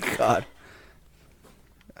 Oh my god.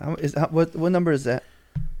 What number is that?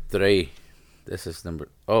 3. This is number.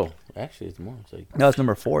 Oh, actually, it's more. It's like No, it's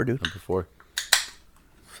number 4, dude. number 4.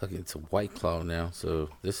 Fucking, it's a White Claw now. So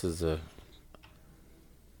this is a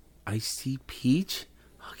iced tea peach.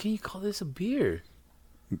 How can you call this a beer?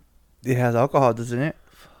 It has alcohol, doesn't it?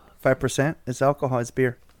 5%. It's alcohol. It's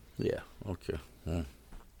beer. Yeah. Okay.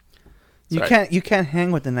 You Sorry. can't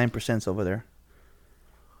hang with the 9% over there.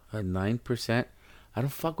 9%. I don't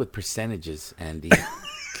fuck with percentages, Andy.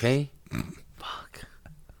 Okay. Fuck.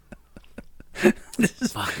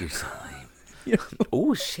 Fuck you, son.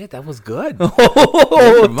 Oh shit, that was good.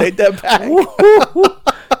 Oh, take that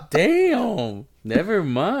back. Damn. Never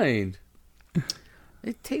mind.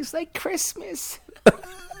 It tastes like Christmas.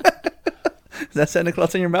 Is that Santa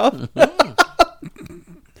Claus in your mouth?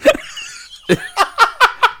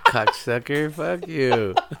 Cocksucker, fuck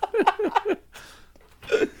you.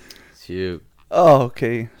 Shoot. Oh,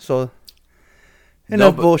 okay. So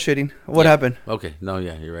enough bullshitting. What happened? Okay, no,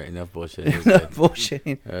 yeah, you're right. Enough bullshit. That was Enough good.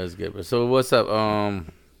 bullshitting. That was good. So what's up?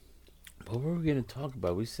 What were we gonna talk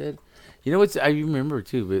about? We said, you know what's? I remember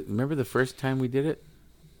too. But remember the first time we did it?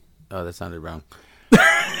 Oh, that sounded wrong.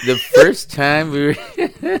 The first time we were.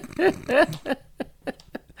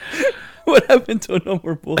 What happened to no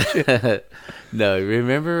more bullshit? No,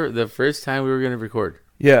 remember the first time we were gonna record?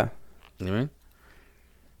 Yeah. You know what I mean?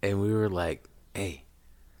 And we were like, "Hey,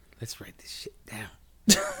 let's write this shit down."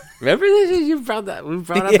 Remember this? You brought that. We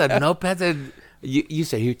brought out the notepads, and you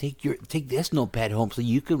said, "Here, take this notepad home so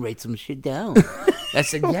you can write some shit down." I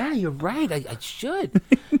said, "Yeah, you're right. I should."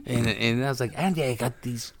 And I was like, "Andy, I got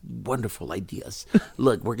these wonderful ideas.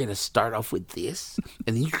 Look, we're gonna start off with this,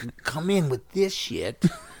 and then you can come in with this shit."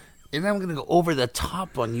 And then I'm gonna go over the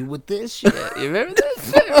top on you with this shit. You remember that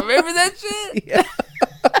shit? Remember that shit? Yeah.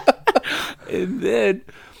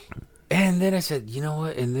 And then I said, you know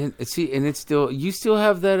what? And then see, and it's still, you still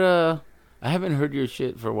have that. I haven't heard your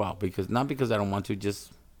shit for a while not because I don't want to,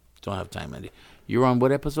 just don't have time, Andy. You're on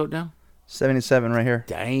what episode now? 77 right here.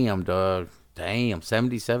 Damn, dog. Damn,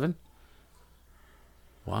 77.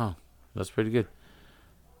 Wow, that's pretty good.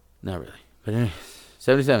 Not really, but anyway,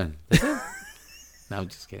 77. No, I'm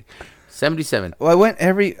just kidding. 77. Well, I went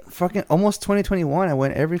every fucking almost 2021. I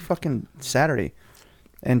went every fucking Saturday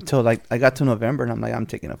until like I got to November, and I'm like, I'm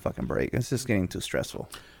taking a fucking break. It's just getting too stressful.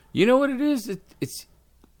 You know what it is? It's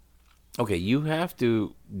okay. You have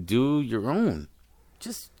to do your own.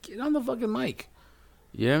 Just get on the fucking mic.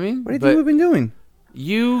 You know what I mean? What do you think we've been doing?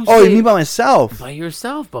 You Oh, say you mean by myself? by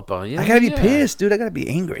yourself, Papa. You know? I gotta be Yeah. pissed, dude. I gotta be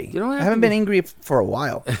angry. You don't have I haven't to been be- angry for a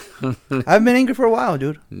while. I haven't been angry for a while,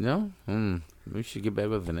 dude. No? We should get back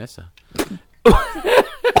with Vanessa.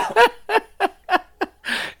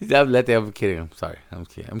 I'm kidding. I'm sorry. I'm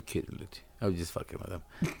kidding. I'm kidding. Luchi. I was just fucking with him.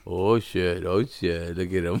 Oh, shit. Oh, shit.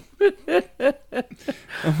 Look at him.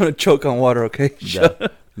 I'm gonna choke on water, okay?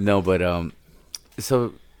 No, but,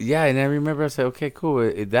 so, yeah, and I remember I said, okay,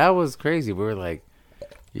 cool. That was crazy. We were like,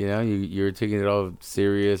 you know, you were taking it all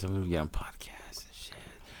serious. I'm going to get on podcasts and shit.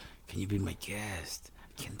 Can you be my guest?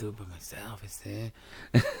 I can't do it by myself, I said.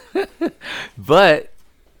 But,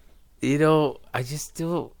 you know, I just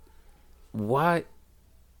still, what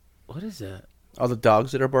is that? All the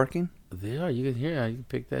dogs that are barking. They are. You can hear. You can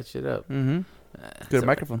pick that shit up. Mm-hmm. It's Good all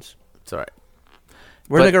microphones. right. It's all right.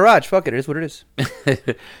 We're in But- the garage. Fuck it. It is what it is.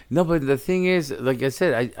 No, but the thing is, like I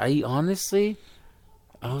said, I honestly,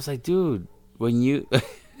 I was like, dude, when you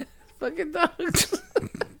fucking dogs.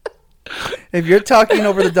 If you're talking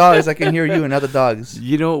over the dogs, I can hear you and other dogs.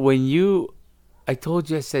 You know, I told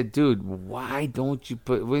you, I said, dude, why don't you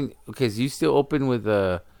put because you still open with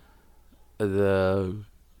the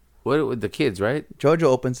with the kids, right? Jojo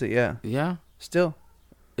opens it, yeah. Yeah. Still.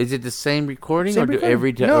 Is it the same recording Same or do recording.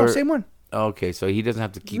 every time? No, same one. Okay, so he doesn't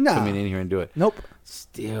have to keep Nah. coming in here and do it. Nope.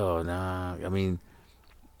 Still, nah. I mean,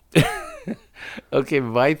 okay,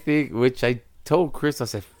 my thing, which I told Chris, I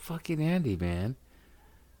said, fucking Andy, man.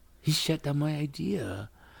 he shut down my idea.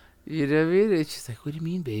 You know what I mean? And she's like, what do you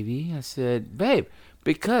mean, baby? I said, babe,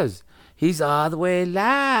 because he's all the way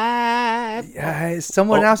live. Yeah, it's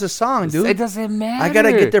someone else's song, dude. It doesn't matter. I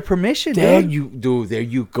gotta get their permission, There dude. there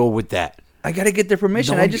you go with that. I gotta get their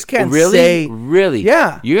permission. No, I just can't really? say. Really?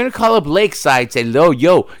 Yeah. You're gonna call up Lakeside, say,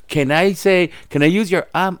 yo, can I use your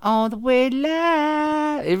I'm on the way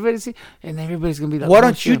live? Everybody see, and everybody's gonna be like, Why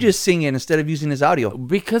don't you just sing it instead of using his audio?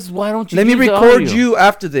 Because why don't you? Let me use the record audio? you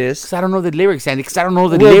after this. Because I don't know the lyrics, Andy. Because I don't know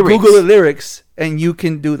the We'll lyrics. Google the lyrics, and you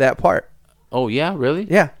can do that part. Oh yeah, really?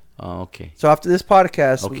 Yeah. Oh, okay. So after this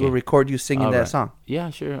podcast, Okay. we'll record you singing All that right. song. Yeah,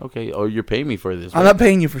 sure. Okay. Oh, you're paying me for this. I'm right? not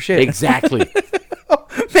paying you for shit. Exactly.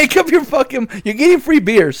 Make up your fucking. You're getting free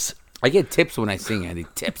beers. I get tips when I sing, Andy.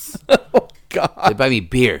 Tips. Oh They God. buy me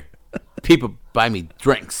beer. People buy me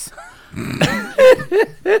drinks.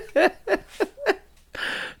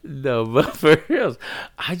 No, but for real,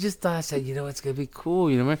 I just thought, I said, it's gonna be cool,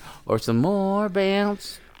 man? Or some more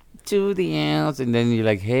bounce to the ounce, and then you're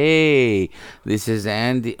like, hey, this is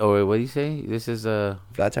Andy, or what do you say? This is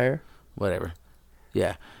Flat tire. whatever.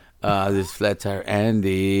 Yeah. This flat tire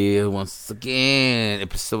Andy once again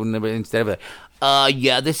episode number instead of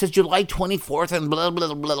yeah, this is July 24th and blah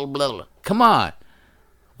blah blah blah blah. Come on.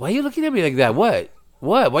 Why are you looking at me like that? What?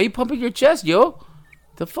 Why are you pumping your chest, yo?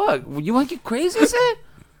 The fuck? You want to get crazy, sir?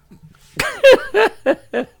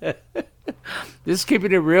 Just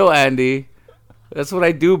keeping it real, Andy. That's what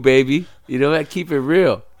I do, baby. You know what? Keep it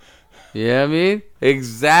real. You know what I mean?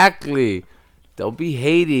 Exactly. Don't be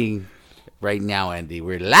hating right now, Andy.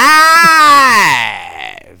 We're live.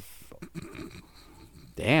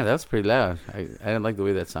 Damn, that was pretty loud. I didn't like the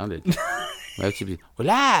way that sounded. That should be, we're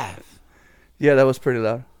live. Yeah, that was pretty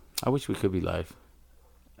loud. I wish we could be live.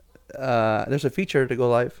 There's a feature to go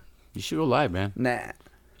live. You should go live, man. Nah.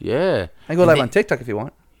 Yeah. I can go And live then on TikTok if you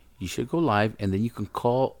want. You should go live, and then you can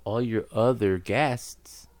call all your other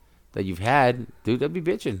guests that you've had. Dude, that'd be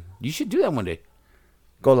bitching. You should do that one day.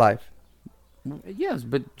 Go live. Yes,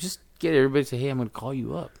 but just get everybody to say, hey, I'm going to call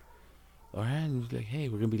you up. All right? And it's like, hey,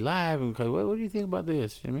 we're going to be live. And what do you think about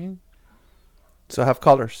this? You know what I mean? So have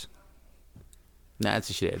callers. Nah,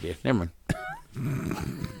 that's a shit idea. Never mind.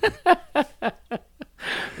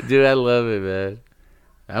 Dude, I love it, man.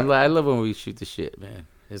 I love when we shoot the shit, man.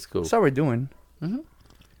 It's cool. That's how we're doing. Mhm.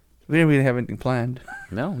 We didn't really have anything planned.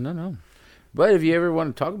 No. But if you ever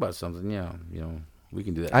want to talk about something, we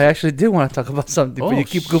can do that. I actually did want to talk about something, but you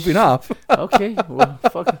keep goofing off. Okay, well,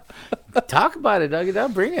 fuck it. Talk about it, Dougie. I'll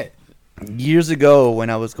bring it. Years ago, when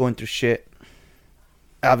I was going through shit,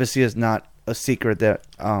 obviously it's not a secret that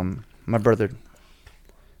my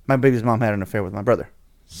baby's mom had an affair with my brother.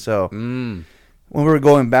 So when we were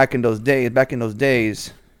going back in those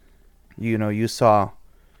days, you saw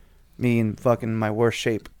me in fucking my worst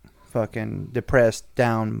shape, fucking depressed,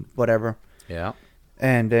 down, whatever. Yeah.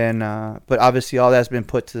 And then, but obviously all that's been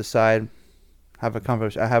put to the side. I have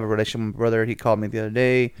a relationship with my brother. He called me the other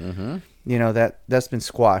day. Mm-hmm. That's been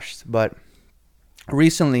squashed. But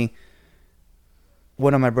recently,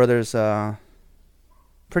 one of my brothers,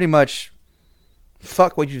 pretty much,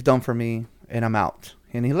 fuck what you've done for me, and I'm out.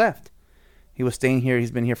 And he left. He was staying here.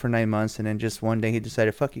 He's been here for 9 months, and then just one day he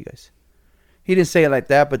decided, fuck you guys. He didn't say it like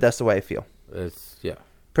that, but that's the way I feel. Yeah.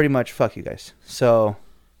 Pretty much, fuck you guys. So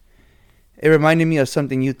it reminded me of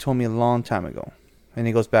something you told me a long time ago, and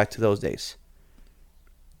it goes back to those days.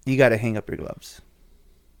 You got to hang up your gloves.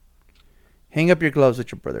 Hang up your gloves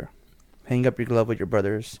with your brother. Hang up your glove with your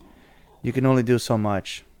brothers. You can only do so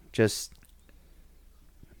much. Just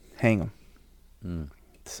hang them. Mm.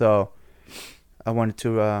 So I wanted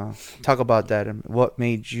to talk about that and what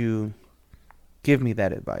made you give me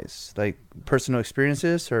that advice. Like personal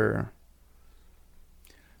experiences or...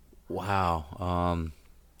 Wow.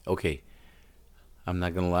 Okay. I'm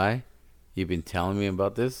not going to lie. You've been telling me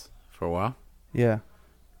about this for a while. Yeah.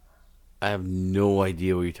 I have no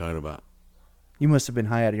idea what you're talking about. You must have been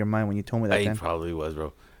high out of your mind when you told me that I then. probably was,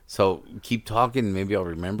 bro. So keep talking. Maybe I'll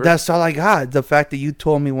remember. That's all I got. The fact that you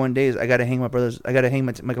told me one day is I got to hang my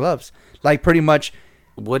my gloves. Like pretty much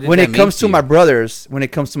what did when that it comes mean to you? my brothers,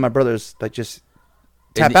 like just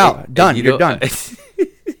tap out. Done. You're done.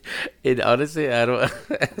 And honestly, I don't.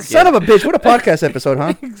 Son of a bitch. What a podcast episode,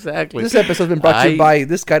 huh? Exactly. This episode's been brought to you by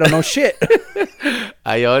this guy don't know shit.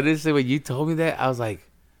 I honestly, when you told me that, I was like,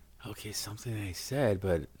 okay, something I said,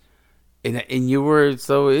 but and you were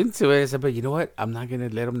so into it. I said, but you know what? I'm not gonna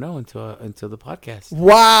let them know until the podcast.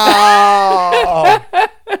 Wow.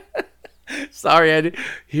 Sorry, Andy.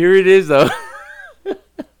 Here it is, though.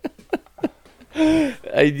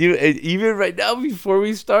 I do, and even right now before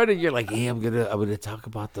we started, you're like, "Hey, I'm gonna talk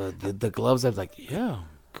about the gloves." I was like, "Yeah,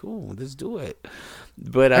 cool, let's do it.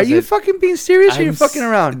 But Are you fucking being serious or you fucking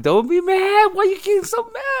around? Don't be mad. Why you getting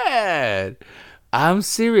so mad? I'm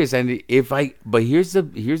serious, and but here's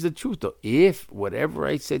the truth though. If whatever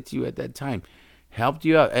I said to you at that time helped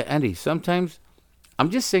you out, Andy, sometimes I'm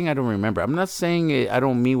just saying I don't remember. I'm not saying I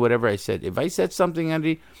don't mean whatever I said. If I said something,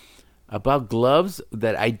 Andy, about gloves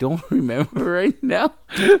that I don't remember right now.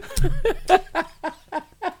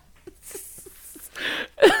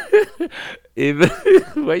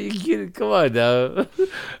 Why you kidding? Come on now.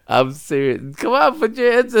 I'm serious. Come on, put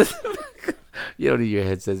your headsets. You don't need your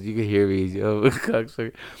headsets. You can hear me. Oh,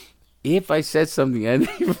 cocksucker. If I said something, Andy,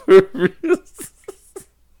 for real.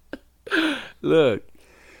 Look,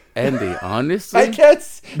 Andy, honestly. I can't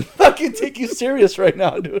fucking take you serious right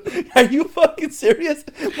now, dude. Are you fucking serious?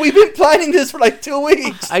 We've been planning this for like 2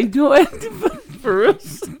 weeks. I know, Andy, for real.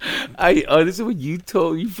 I honestly, when you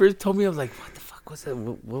first told me, I was like, what the fuck was that?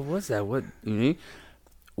 What was that? What, you know?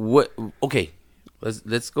 What? Okay,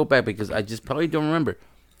 let's go back because I just probably don't remember.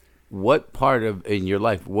 What part of in your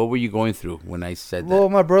life? What were you going through when I said that? Well,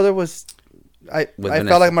 my brother was. I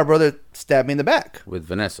felt like my brother stabbed me in the back. With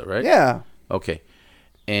Vanessa, right? Yeah. Okay.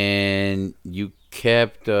 And you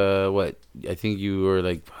kept what? I think you were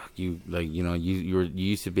like, fuck you, like you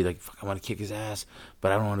used to be like, fuck, I want to kick his ass,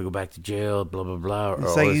 but I don't want to go back to jail. Blah blah blah.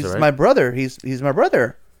 It's like he's my brother. He's my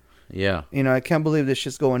brother. Yeah. You know, I can't believe this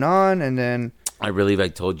shit's going on, and then I believe I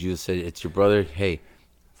told you, said it's your brother. Hey.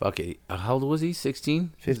 Fuck it. How old was he?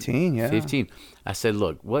 16? 15, yeah. 15. I said,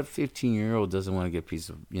 look, what 15-year-old doesn't want to get a piece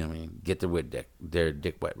of, get their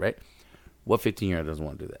dick wet, right? What 15-year-old doesn't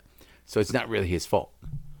want to do that? So it's not really his fault.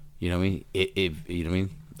 You know what I mean? You know what I mean?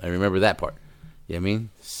 I remember that part. You know what I mean?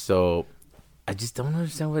 So I just don't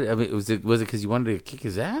understand what, I mean, was it because you wanted to kick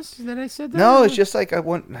his ass that I said that? No, it's just like I'm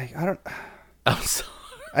sorry.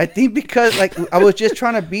 I think because like I was just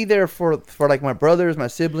trying to be there for like my brothers, my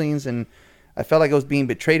siblings, and I felt like I was being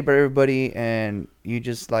betrayed by everybody, and you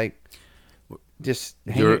just like,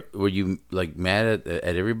 were you like mad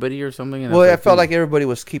at everybody or something? And well, I felt like everybody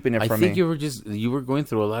was keeping it from me. I think you were going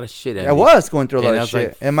through a lot of shit. Andy. I was going through a lot of shit,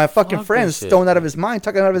 like, and my fucking friend's stoned out of his mind,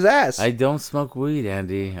 talking out of his ass. I don't smoke weed,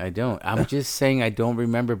 Andy. I don't. I'm just saying I don't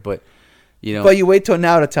remember, but But you wait till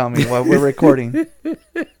now to tell me while we're recording.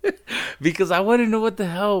 Because I want to know what the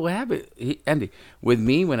hell happened. Andy, with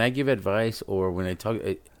me, when I give advice or when I talk,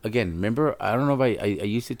 again, remember, I don't know if I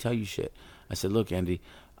used to tell you shit. I said, look, Andy,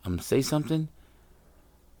 I'm going to say something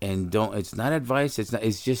and it's not advice.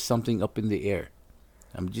 It's just something up in the air.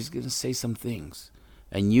 I'm just going to say some things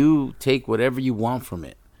and you take whatever you want from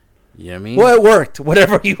it. You know what I mean? Well, it worked.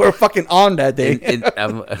 Whatever you were fucking on that day.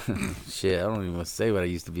 Shit, I don't even want to say what I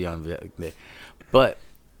used to be on that day. But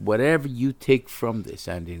whatever you take from this,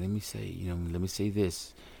 Andy, let me say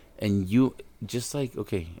this. And you, just like,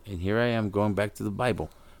 okay, and here I am going back to the Bible.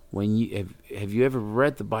 When you have you ever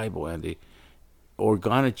read the Bible, Andy, or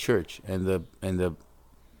gone to church and the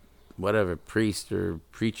whatever priest or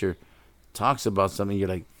preacher talks about something, you're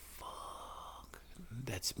like, fuck,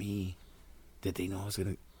 that's me. Did they know I was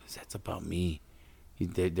gonna? That's about me.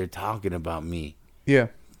 They're talking about me. Yeah.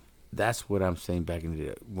 That's what I'm saying back in the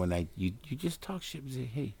day. When you just talk shit and say,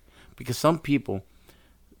 hey, because some people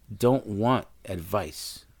don't want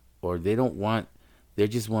advice or they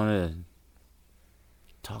just want to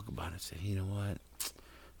talk about it. Say, you know what?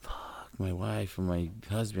 Fuck my wife or my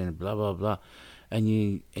husband, blah, blah, blah. And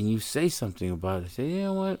you say something about it. Say, you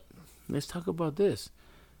know what? Let's talk about this.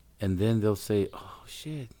 And then they'll say, oh,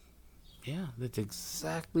 shit. Yeah, that's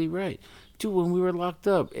exactly right. Dude, when we were locked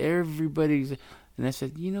up, everybody's... And I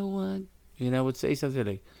said, you know what? And I would say something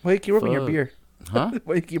like... Why you keep rubbing your beard? Huh?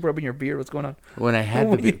 Why you keep rubbing your beard? What's going on? When I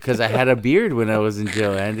had because I had a beard when I was in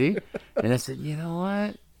jail, Andy. And I said, you know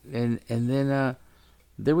what? And then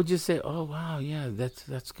they would just say, oh, wow, yeah,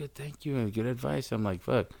 that's good. Thank you. And good advice. I'm like,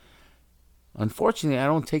 fuck. Unfortunately, I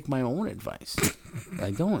don't take my own advice.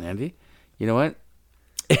 I don't, Andy. You know what?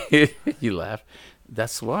 You laugh.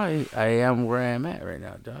 That's why I am where I am at right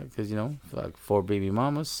now, dog. Because, like 4 baby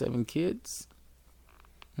mamas, 7 kids.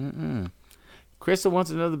 Krista wants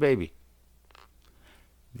another baby.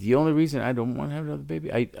 The only reason I don't want to have another baby,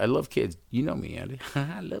 I love kids. You know me, Andy.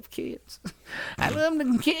 I love kids. I love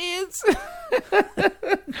them kids.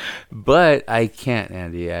 But I can't,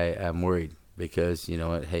 Andy. I'm worried because, you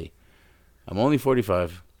know what? Hey, I'm only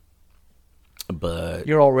 45. But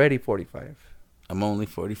you're already 45. I'm only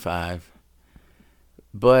 45.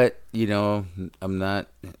 But, I'm not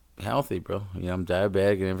healthy, bro. I'm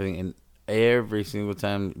diabetic and everything. And every single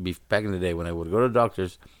time, back in the day when I would go to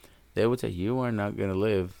doctors, they would say, you are not going to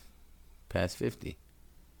live past 50.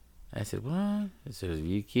 I said, what? I said, if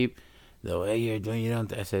you keep... the way you're doing, you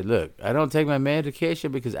don't. I said, look, I don't take my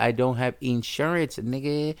medication because I don't have insurance,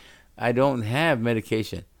 nigga. I don't have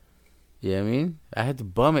medication. You know what I mean? I had to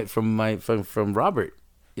bum it from Robert.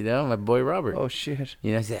 You know, my boy Robert. Oh shit.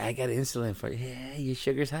 You know, I said, I got insulin for you. Yeah, your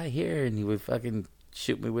sugar's high here. And he would fucking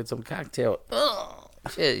shoot me with some cocktail. Oh,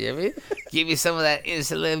 shit, you know what I mean? Give me some of that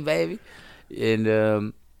insulin, baby.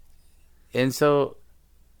 And so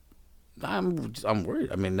I'm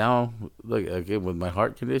worried. I mean, now, look, again, with my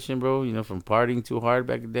heart condition, bro, you know, from partying too hard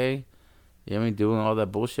back in the day, you know what I mean, doing all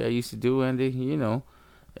that bullshit I used to do, Andy, you know.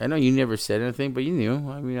 I know you never said anything, but you knew.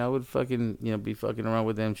 I mean, I would fucking, you know, be fucking around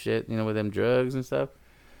with them shit, you know, with them drugs and stuff.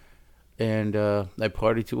 And I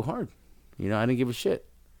partied too hard. You know, I didn't give a shit.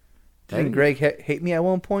 Didn't Greg hate me at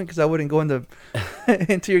one point because I wouldn't go into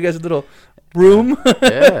your guys' little room?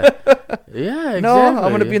 Yeah, exactly. No, I'm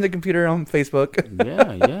going to be in the computer on Facebook.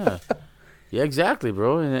 Yeah, exactly,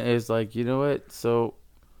 bro. And it's like, you know what? So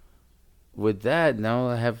with that, now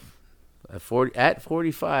I have at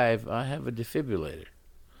 45, I have a defibrillator.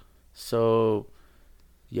 So,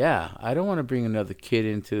 yeah, I don't want to bring another kid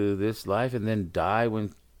into this life and then die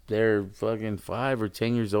when they're fucking 5 or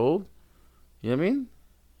 10 years old. You know what I mean?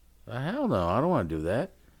 Hell no, I don't want to do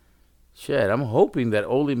that. Shit, I'm hoping that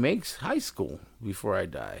Oli makes high school before I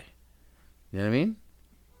die. You know what I mean?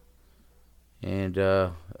 And,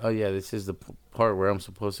 oh yeah, this is the part where I'm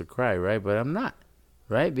supposed to cry, right? But I'm not,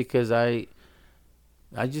 right? Because I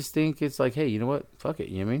just think it's like, hey, you know what? Fuck it.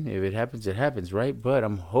 You know what I mean? If it happens, it happens, right? But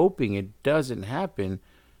I'm hoping it doesn't happen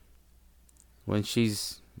when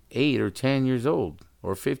she's 8 or 10 years old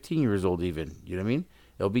or 15 years old even. You know what I mean?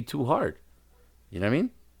 It'll be too hard. You know what I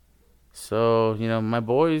mean? So, you know, my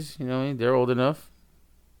boys, you know what I mean? They're old enough.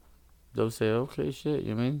 They'll say, okay, shit.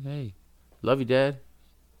 You know what I mean? Hey, love you, Dad.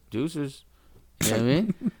 Deuces. You know what I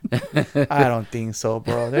mean? I don't think so,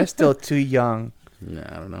 bro. They're still too young. Nah,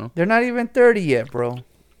 I don't know. They're not even 30 yet, bro.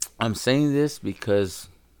 I'm saying this because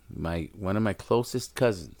one of my closest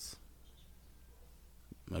cousins,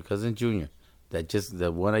 my cousin Junior,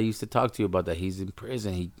 the one I used to talk to you about, that he's in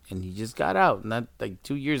prison, he just got out, not like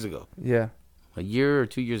 2 years ago. Yeah. A year or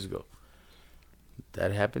 2 years ago.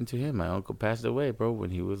 That happened to him. My uncle passed away, bro,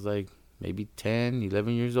 when he was like maybe 10,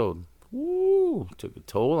 11 years old. Woo! Took a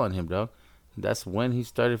toll on him, dog. That's when he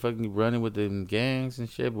started fucking running with them gangs and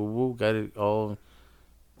shit. But woo, got it all,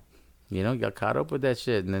 you know, got caught up with that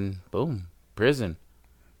shit. And then, boom, prison.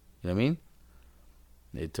 You know what I mean?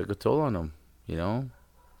 It took a toll on him, you know.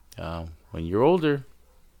 When you're older,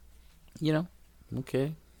 you know,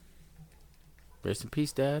 okay. Rest in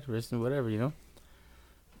peace, Dad. Rest in whatever, you know.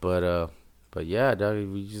 But yeah, dog,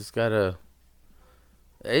 we just gotta.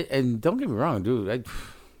 And don't get me wrong, dude. Like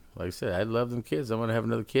I said, I love them kids. I want to have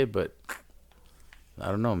another kid, but I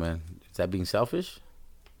don't know, man. Is that being selfish?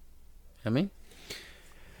 I mean,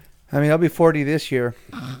 I'll be 40 this year.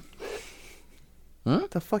 Huh?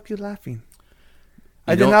 The fuck you laughing?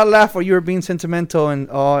 I did not laugh while you were being sentimental and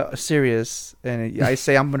all serious. And I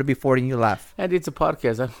say I'm going to be 40 and you laugh. And it's a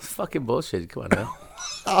podcast. I'm fucking bullshit. Come on, man.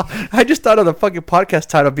 I just thought of the fucking podcast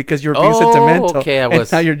title because you were being sentimental. Okay,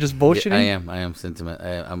 and now you're just bullshitting? Yeah, I am sentimental.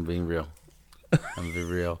 I'm being real. I'm being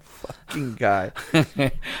real. Fucking guy.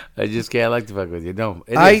 I just can't like to fuck with you. No,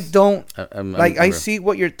 I don't. I'm I see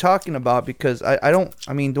what you're talking about because I don't.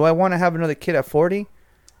 I mean, do I want to have another kid at 40?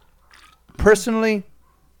 Personally,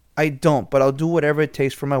 I don't. But I'll do whatever it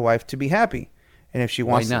takes for my wife to be happy. And if she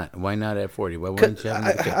wants, why not? Why not at 40? Why wouldn't you have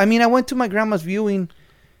another kid? I mean, I went to my grandma's viewing,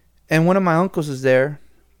 and one of my uncles is there,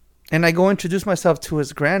 and I go introduce myself to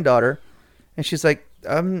his granddaughter, and she's like,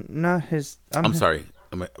 "I'm not his." I'm sorry.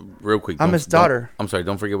 Real quick. I'm his daughter. I'm sorry.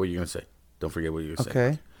 Don't forget what you're gonna say. Don't forget what you're gonna say.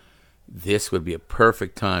 Okay. This would be a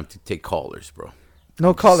perfect time to take callers, bro.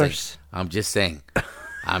 No callers. I'm just saying.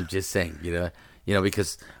 You know,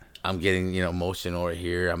 because I'm getting emotional right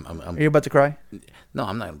here. Are you about to cry? No,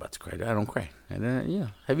 I'm not about to cry. I don't cry.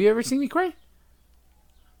 And have you ever seen me cry?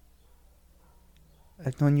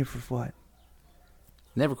 I've known you for what?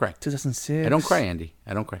 Never cry. 2006. I don't cry, Andy.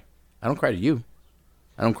 I don't cry. I don't cry to you.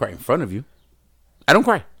 I don't cry in front of you. I don't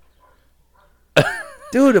cry.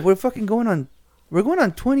 Dude, we're going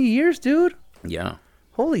on 20 years, dude. Yeah.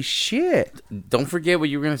 Holy shit. Don't forget what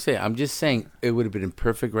you were going to say. I'm just saying it would have been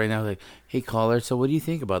perfect right now. Like, hey, caller, so what do you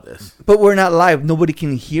think about this? But we're not live. Nobody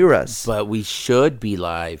can hear us. But we should be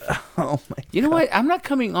live. Oh, my God. You know what? I'm not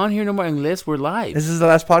coming on here no more unless we're live. This is the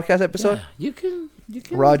last podcast episode? Yeah, you can.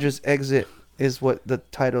 Roger's Exit is what the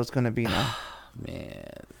title is going to be now. Man,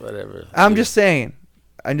 whatever. I'm just saying.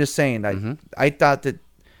 I thought that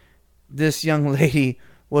this young lady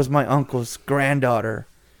was my uncle's granddaughter.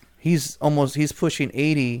 He's pushing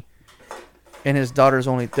 80 and his daughter's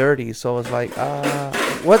only 30. So I was like,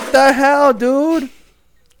 What the hell, dude?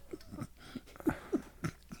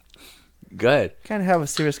 Good. Can't have a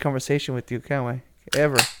serious conversation with you, can we?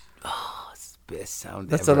 Ever. Oh, it's the best sound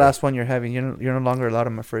That's ever. the last one you're having. You're no longer allowed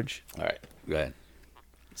in my fridge. All right. Go ahead.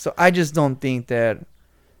 So I just don't think that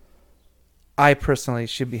I personally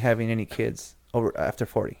should be having any kids over after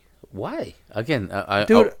 40. Why? Again,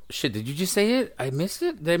 Dude. oh, shit, did you just say it? I missed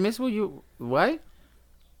it? Did I miss what you... Why?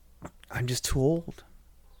 I'm just too old.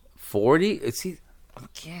 40? See,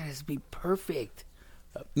 again, it's be perfect.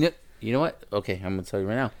 You know what? Okay, I'm going to tell you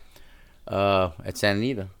right now. At Santa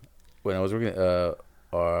Anita, when I was working,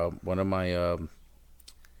 one of my...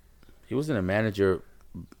 he wasn't a manager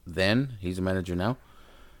then. He's a manager now.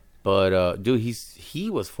 But, dude, he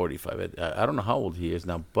was 45. I don't know how old he is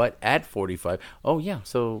now, but at 45... Oh, yeah,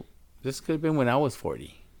 so... This could have been when I was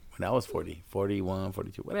 40. When I was 40. 41,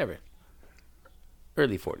 42, whatever.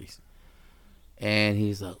 Early 40s. And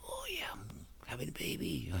he's like, oh, yeah, I'm having a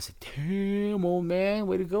baby. I said, damn, old man.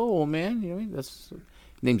 Way to go, old man. You know what I mean? His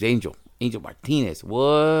name's Angel. Angel Martinez.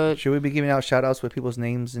 What? Should we be giving out shout-outs with people's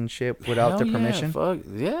names and shit without Hell their yeah, permission? Fuck,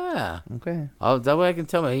 yeah. Okay. That way I can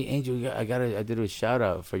tell me, hey, Angel, I did a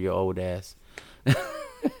shout-out for your old ass.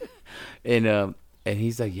 And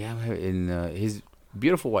he's like, yeah, and his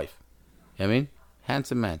beautiful wife. You know what I mean?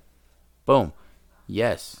 Handsome man. Boom.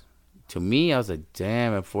 Yes. To me, I was like,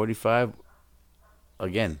 damn, at 45,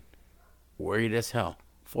 again, worried as hell.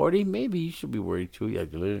 40, maybe you should be worried too.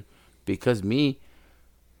 Like, because me,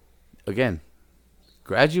 again,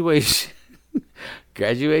 graduation.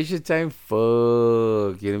 Graduation time, fuck.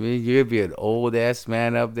 You know what I mean? You're going to be an old ass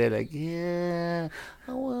man up there, like, yeah.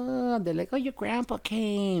 They're like, oh, your grandpa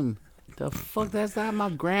came. The fuck, that's not my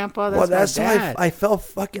grandpa. That's my dad. Why I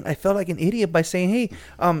felt like an idiot by saying, "Hey,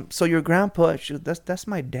 so your grandpa? That's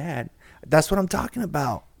my dad. That's what I'm talking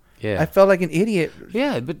about." Yeah, I felt like an idiot.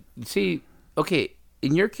 Yeah, but see, okay,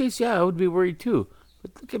 in your case, yeah, I would be worried too.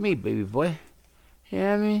 But look at me, baby boy. You know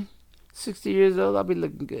what I mean? 60 years old, I'll be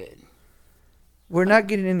looking good. We're not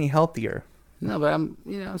getting any healthier. No, but I'm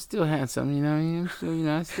still handsome. You know what I mean? I'm still,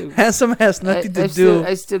 I still. Handsome has nothing to do.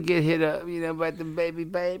 I still get hit up, by the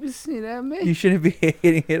babies. You know what I mean? You shouldn't be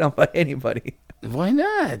getting hit on by anybody. Why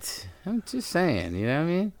not? I'm just saying. You know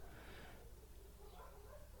what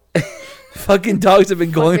I mean? Fucking dogs have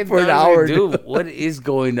been going for an hour, dude. What is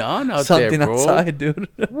going on out Something there, bro? outside, dude.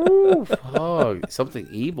 Woo, fuck. Something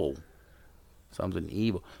evil. Something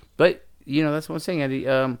evil. But that's what I'm saying,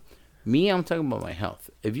 Eddie. Me, I'm talking about my health.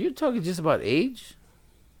 If you're talking just about age,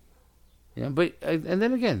 but and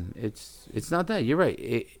then again, it's not that. You're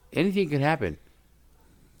right. Anything can happen.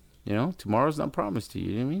 Tomorrow's not promised to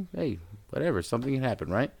you. You know what I mean? Hey, whatever. Something can happen,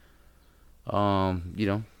 right?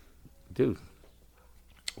 Dude.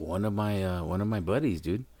 One of my buddies,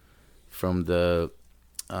 dude, from the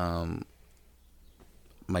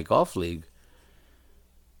my golf league,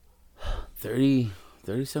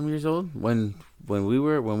 30-some years old when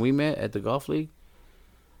we met at the golf league.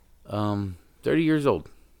 30 years old,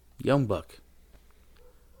 young buck.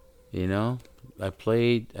 I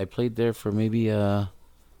played there for maybe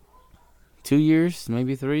 2 years,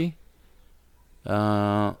 maybe 3.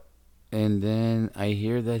 And then I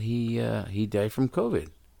hear that he died from COVID.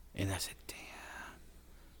 And I said, damn.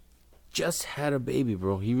 Just had a baby,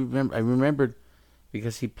 bro. I remembered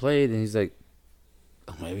because he played and he's like,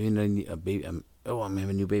 I'm having a baby. I'm having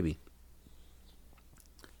a new baby.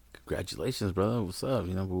 Congratulations, brother. What's up?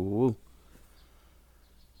 Woo woo.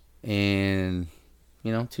 And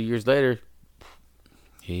 2 years later,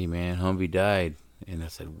 hey man, Humvee died. And I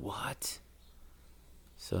said, what?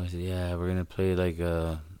 So I said, yeah, we're gonna play like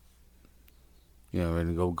we're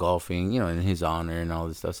gonna go golfing, in his honor and all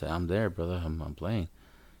this stuff. I said, I'm there, brother. I'm playing.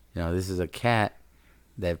 This is a cat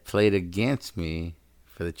that played against me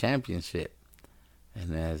for the championship.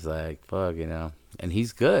 And I was like, fuck, and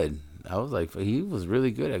he's good. I was like, he was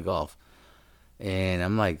really good at golf. And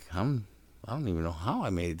I'm like, I don't even know how I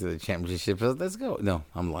made it to the championship. Let's go. No,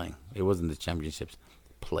 I'm lying. It wasn't the championships.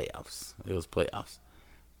 Playoffs. It was playoffs.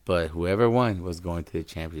 But whoever won was going to the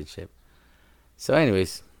championship. So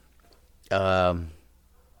anyways, young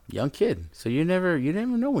kid. So you never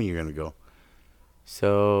know when you're going to go.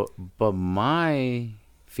 So, but my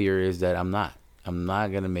fear is that I'm not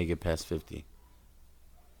going to make it past 50.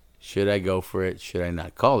 Should I go for it? Should I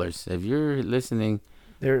not? Callers, if you're listening,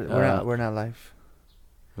 we're not live.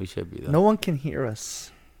 We should be though. No one can hear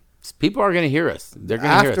us. People are going to hear us. They're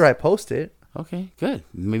going to hear us. After I post it. Okay, good.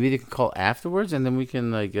 Maybe they can call afterwards and then we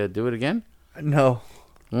can do it again? No.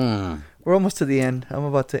 We're almost to the end. I'm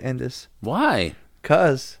about to end this. Why?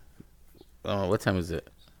 'Cause. Oh, what time is it?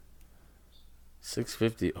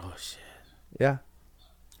 6:50. Oh, shit. Yeah.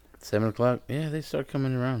 7 o'clock. Yeah, they start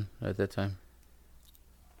coming around at that time.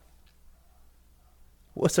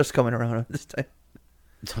 What starts coming around at this time?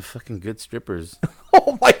 The fucking good strippers.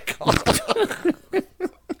 Oh my god!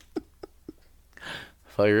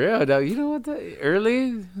 For real, dog. You know what? Early,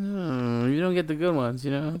 you don't get the good ones.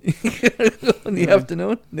 You know. In the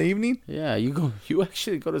afternoon, in the evening. Yeah, you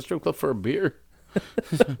actually go to the strip club for a beer.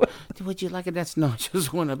 Would you like it? That's no, I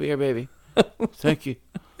just want a beer, baby. Thank you.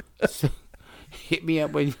 So, hit me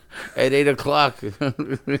up at 8 o'clock. And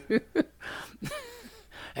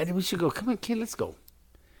then we should go. Come on, kid, let's go.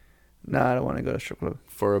 Nah, I don't want to go to strip club.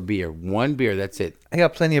 For a beer. One beer, that's it. I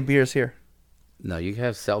got plenty of beers here. No, you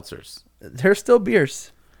have seltzers. There's still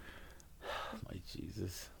beers. Oh, my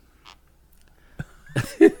Jesus.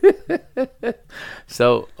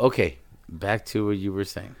 So, okay. Back to what you were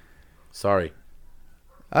saying. Sorry.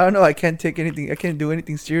 I don't know. I can't take anything. I can't do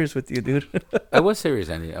anything serious with you, dude. I was serious,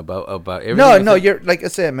 Andy, about everything. No, you're like I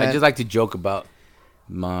said, man. I just like to joke about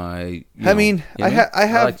my. I have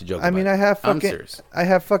I'm serious. I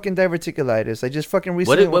have fucking diverticulitis. I just fucking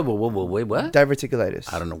recently. Wait, what?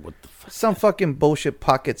 Diverticulitis. I don't know what the fuck. Some fucking bullshit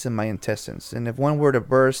pockets in my intestines, and if one were to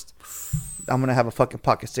burst, I'm gonna have a fucking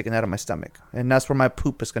pocket sticking out of my stomach, and that's where my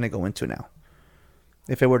poop is gonna go into now.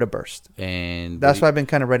 If it were to burst, and that's why I've been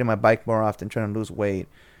kind of riding my bike more often, trying to lose weight.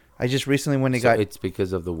 I just recently it's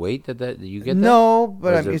because of the weight that you get. No,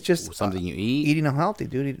 but I mean, it's just something you eat. Eating unhealthy,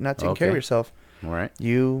 dude. Not taking care of yourself. All right.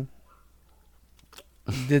 You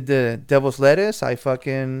did the devil's lettuce. I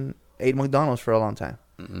fucking ate McDonald's for a long time.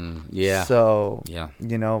 Yeah. So yeah,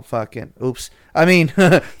 fucking oops. I mean,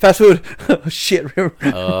 fast food. Shit.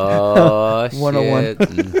 Oh, 101. Shit.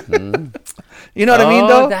 Mm-hmm. You know what I mean,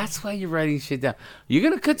 though? That's why you're writing shit down. You're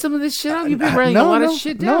gonna cut some of this shit out. You've been writing a lot of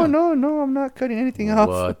shit down. No, I'm not cutting anything out.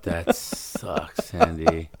 What? That sucks,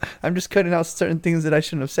 Andy. I'm just cutting out certain things that I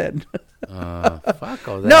shouldn't have said. Fuck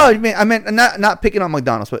all that. No, I meant not picking on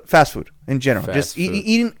McDonald's, but fast food in general. Just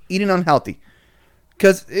eating unhealthy.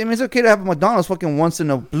 Because it's okay to have a McDonald's fucking once in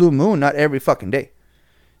a blue moon, not every fucking day.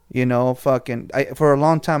 You know, for a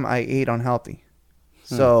long time I ate unhealthy.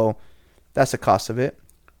 So that's the cost of it.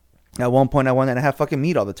 At one point I wanted to have fucking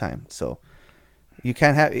meat all the time. So you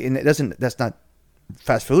can't have, and that's not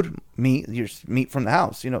fast food meat, your meat from the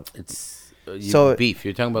house, you know. It's beef.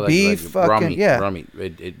 You're talking about beef, like raw meat. Yeah. Raw meat.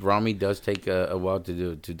 Raw meat does take a while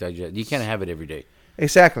to digest. You can't have it every day.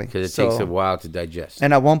 Exactly. Because it takes a while to digest.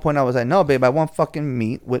 And at one point I was like, no, babe, I want fucking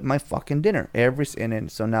meat with my fucking dinner.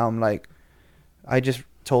 So now I'm like, I just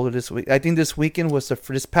told her this week. I think this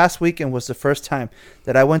past weekend was the first time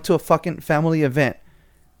that I went to a fucking family event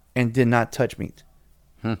and did not touch meat.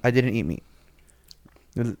 I didn't eat meat.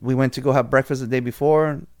 We went to go have breakfast the day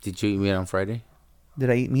before. Did you eat meat on Friday? Did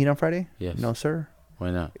I eat meat on Friday? Yes. No, sir. Why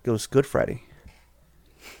not? It was Good Friday.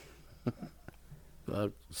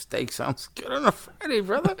 Steak sounds good on a Friday,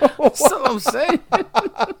 brother. That's all I'm saying.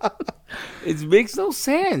 It makes no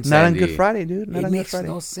sense. Not Andy. on Good Friday, dude. Not it on makes Good Friday.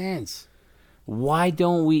 no sense. Why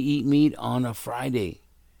don't we eat meat on a Friday?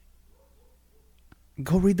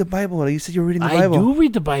 Go read the Bible. You said you're reading the Bible. I do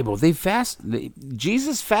read the Bible.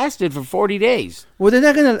 Jesus fasted for 40 days. Well, they're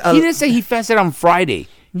not gonna. He didn't say he fasted on Friday.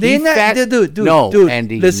 Dude,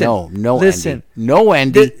 Andy. Listen, Andy. No,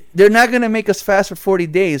 Andy. They're not gonna make us fast for 40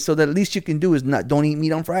 days. So the least you can do is don't eat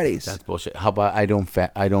meat on Fridays. That's bullshit. How about I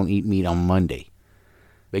don't eat meat on Monday?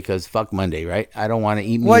 Because fuck Monday, right? I don't want to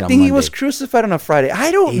eat meat on Monday. Well, I think he was crucified on a Friday.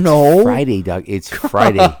 I don't know. It's Friday, Dog. It's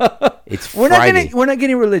Friday. It's Friday. We're not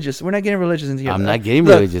getting religious. We're not getting religious into here. I'm not getting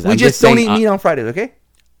religious. We I'm just don't eat meat on Fridays, okay?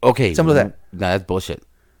 Okay. Simple as that. No, that's bullshit.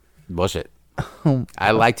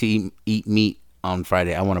 I like to eat meat on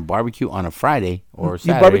Friday. I want to barbecue on a Friday or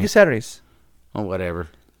Saturday. You barbecue Saturdays. Oh, whatever.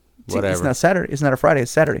 It's not Saturday. It's not a Friday.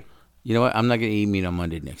 It's Saturday. You know what? I'm not going to eat meat on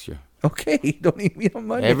Monday next year. Okay. Don't eat meat on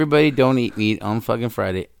Monday. Everybody don't eat meat on fucking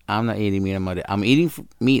Friday. I'm not eating meat on Monday. I'm eating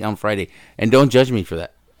meat on Friday. And don't judge me for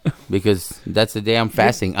that. Because that's the day I'm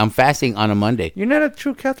fasting. I'm fasting on a Monday. You're not a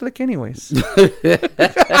true Catholic anyways.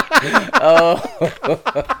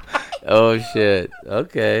 Oh, shit.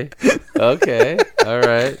 Okay. All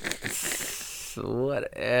right.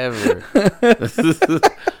 Whatever.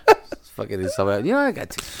 Fucking is something. You know, I got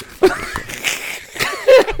to.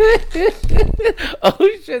 Oh,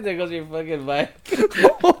 shit. There goes your fucking mic.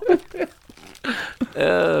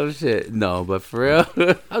 Oh shit! No, but for real,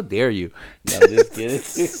 how dare you? No, I'm just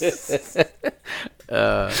kidding.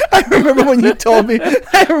 I remember when you told me.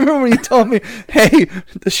 Hey,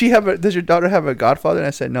 does your daughter have a godfather? And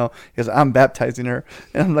I said no. He goes, I'm baptizing her,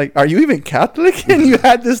 and I'm like, are you even Catholic? And you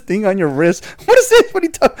had this thing on your wrist. What is this? What are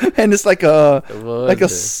you talking? And it's like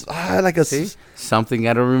See? Something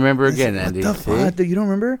I don't remember again, Andy. What the fuck? Dude, you don't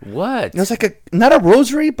remember? What? It was like not a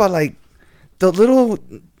rosary, but like the little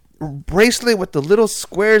bracelet with the little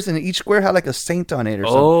squares, and each square had like a saint on it or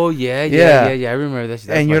something. Oh yeah. I remember that.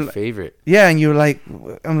 That's my favorite. Yeah, and you're like,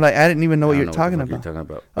 I'm like, I didn't even know what you're talking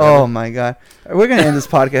about. Oh my god, we're gonna end this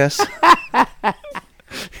podcast.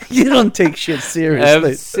 You don't take shit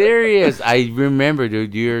seriously. I'm serious. I remember,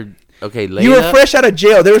 dude. You're okay. Layla, you were fresh out of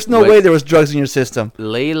jail. There was no way there was drugs in your system.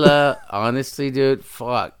 Layla, honestly, dude,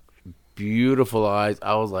 fuck, beautiful eyes.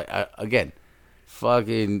 I was like, again,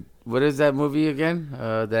 fucking. What is that movie again?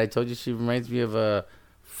 That I told you she reminds me of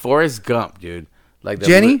Forrest Gump, dude. Like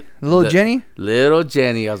Jenny, little Jenny. Little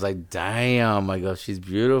Jenny. I was like, damn, my God, she's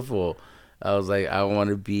beautiful. I was like, I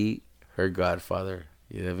want to be her godfather.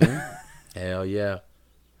 You know what I mean? Hell yeah.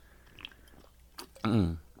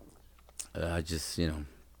 Just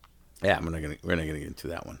yeah, we're not gonna get into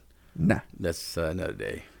that one. Nah, that's another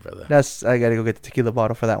day, brother. I gotta go get the tequila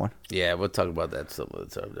bottle for that one. Yeah, we'll talk about that some other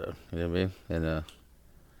time, though. You know what I mean? And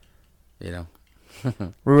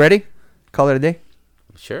we're ready. Call it a day.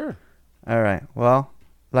 Sure. All right. Well,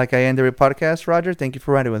 like I end every podcast, Roger. Thank you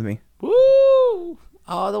for riding with me. Woo!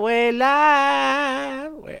 All the way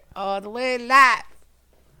live. We're all the way live.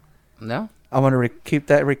 No. I want to keep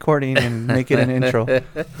that recording and make it an intro.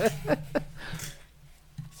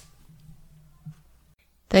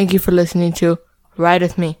 Thank you for listening to Ride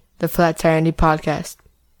With Me, the Flat Tire Indie Podcast.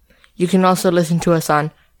 You can also listen to us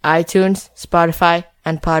on iTunes, Spotify,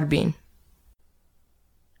 and Podbean.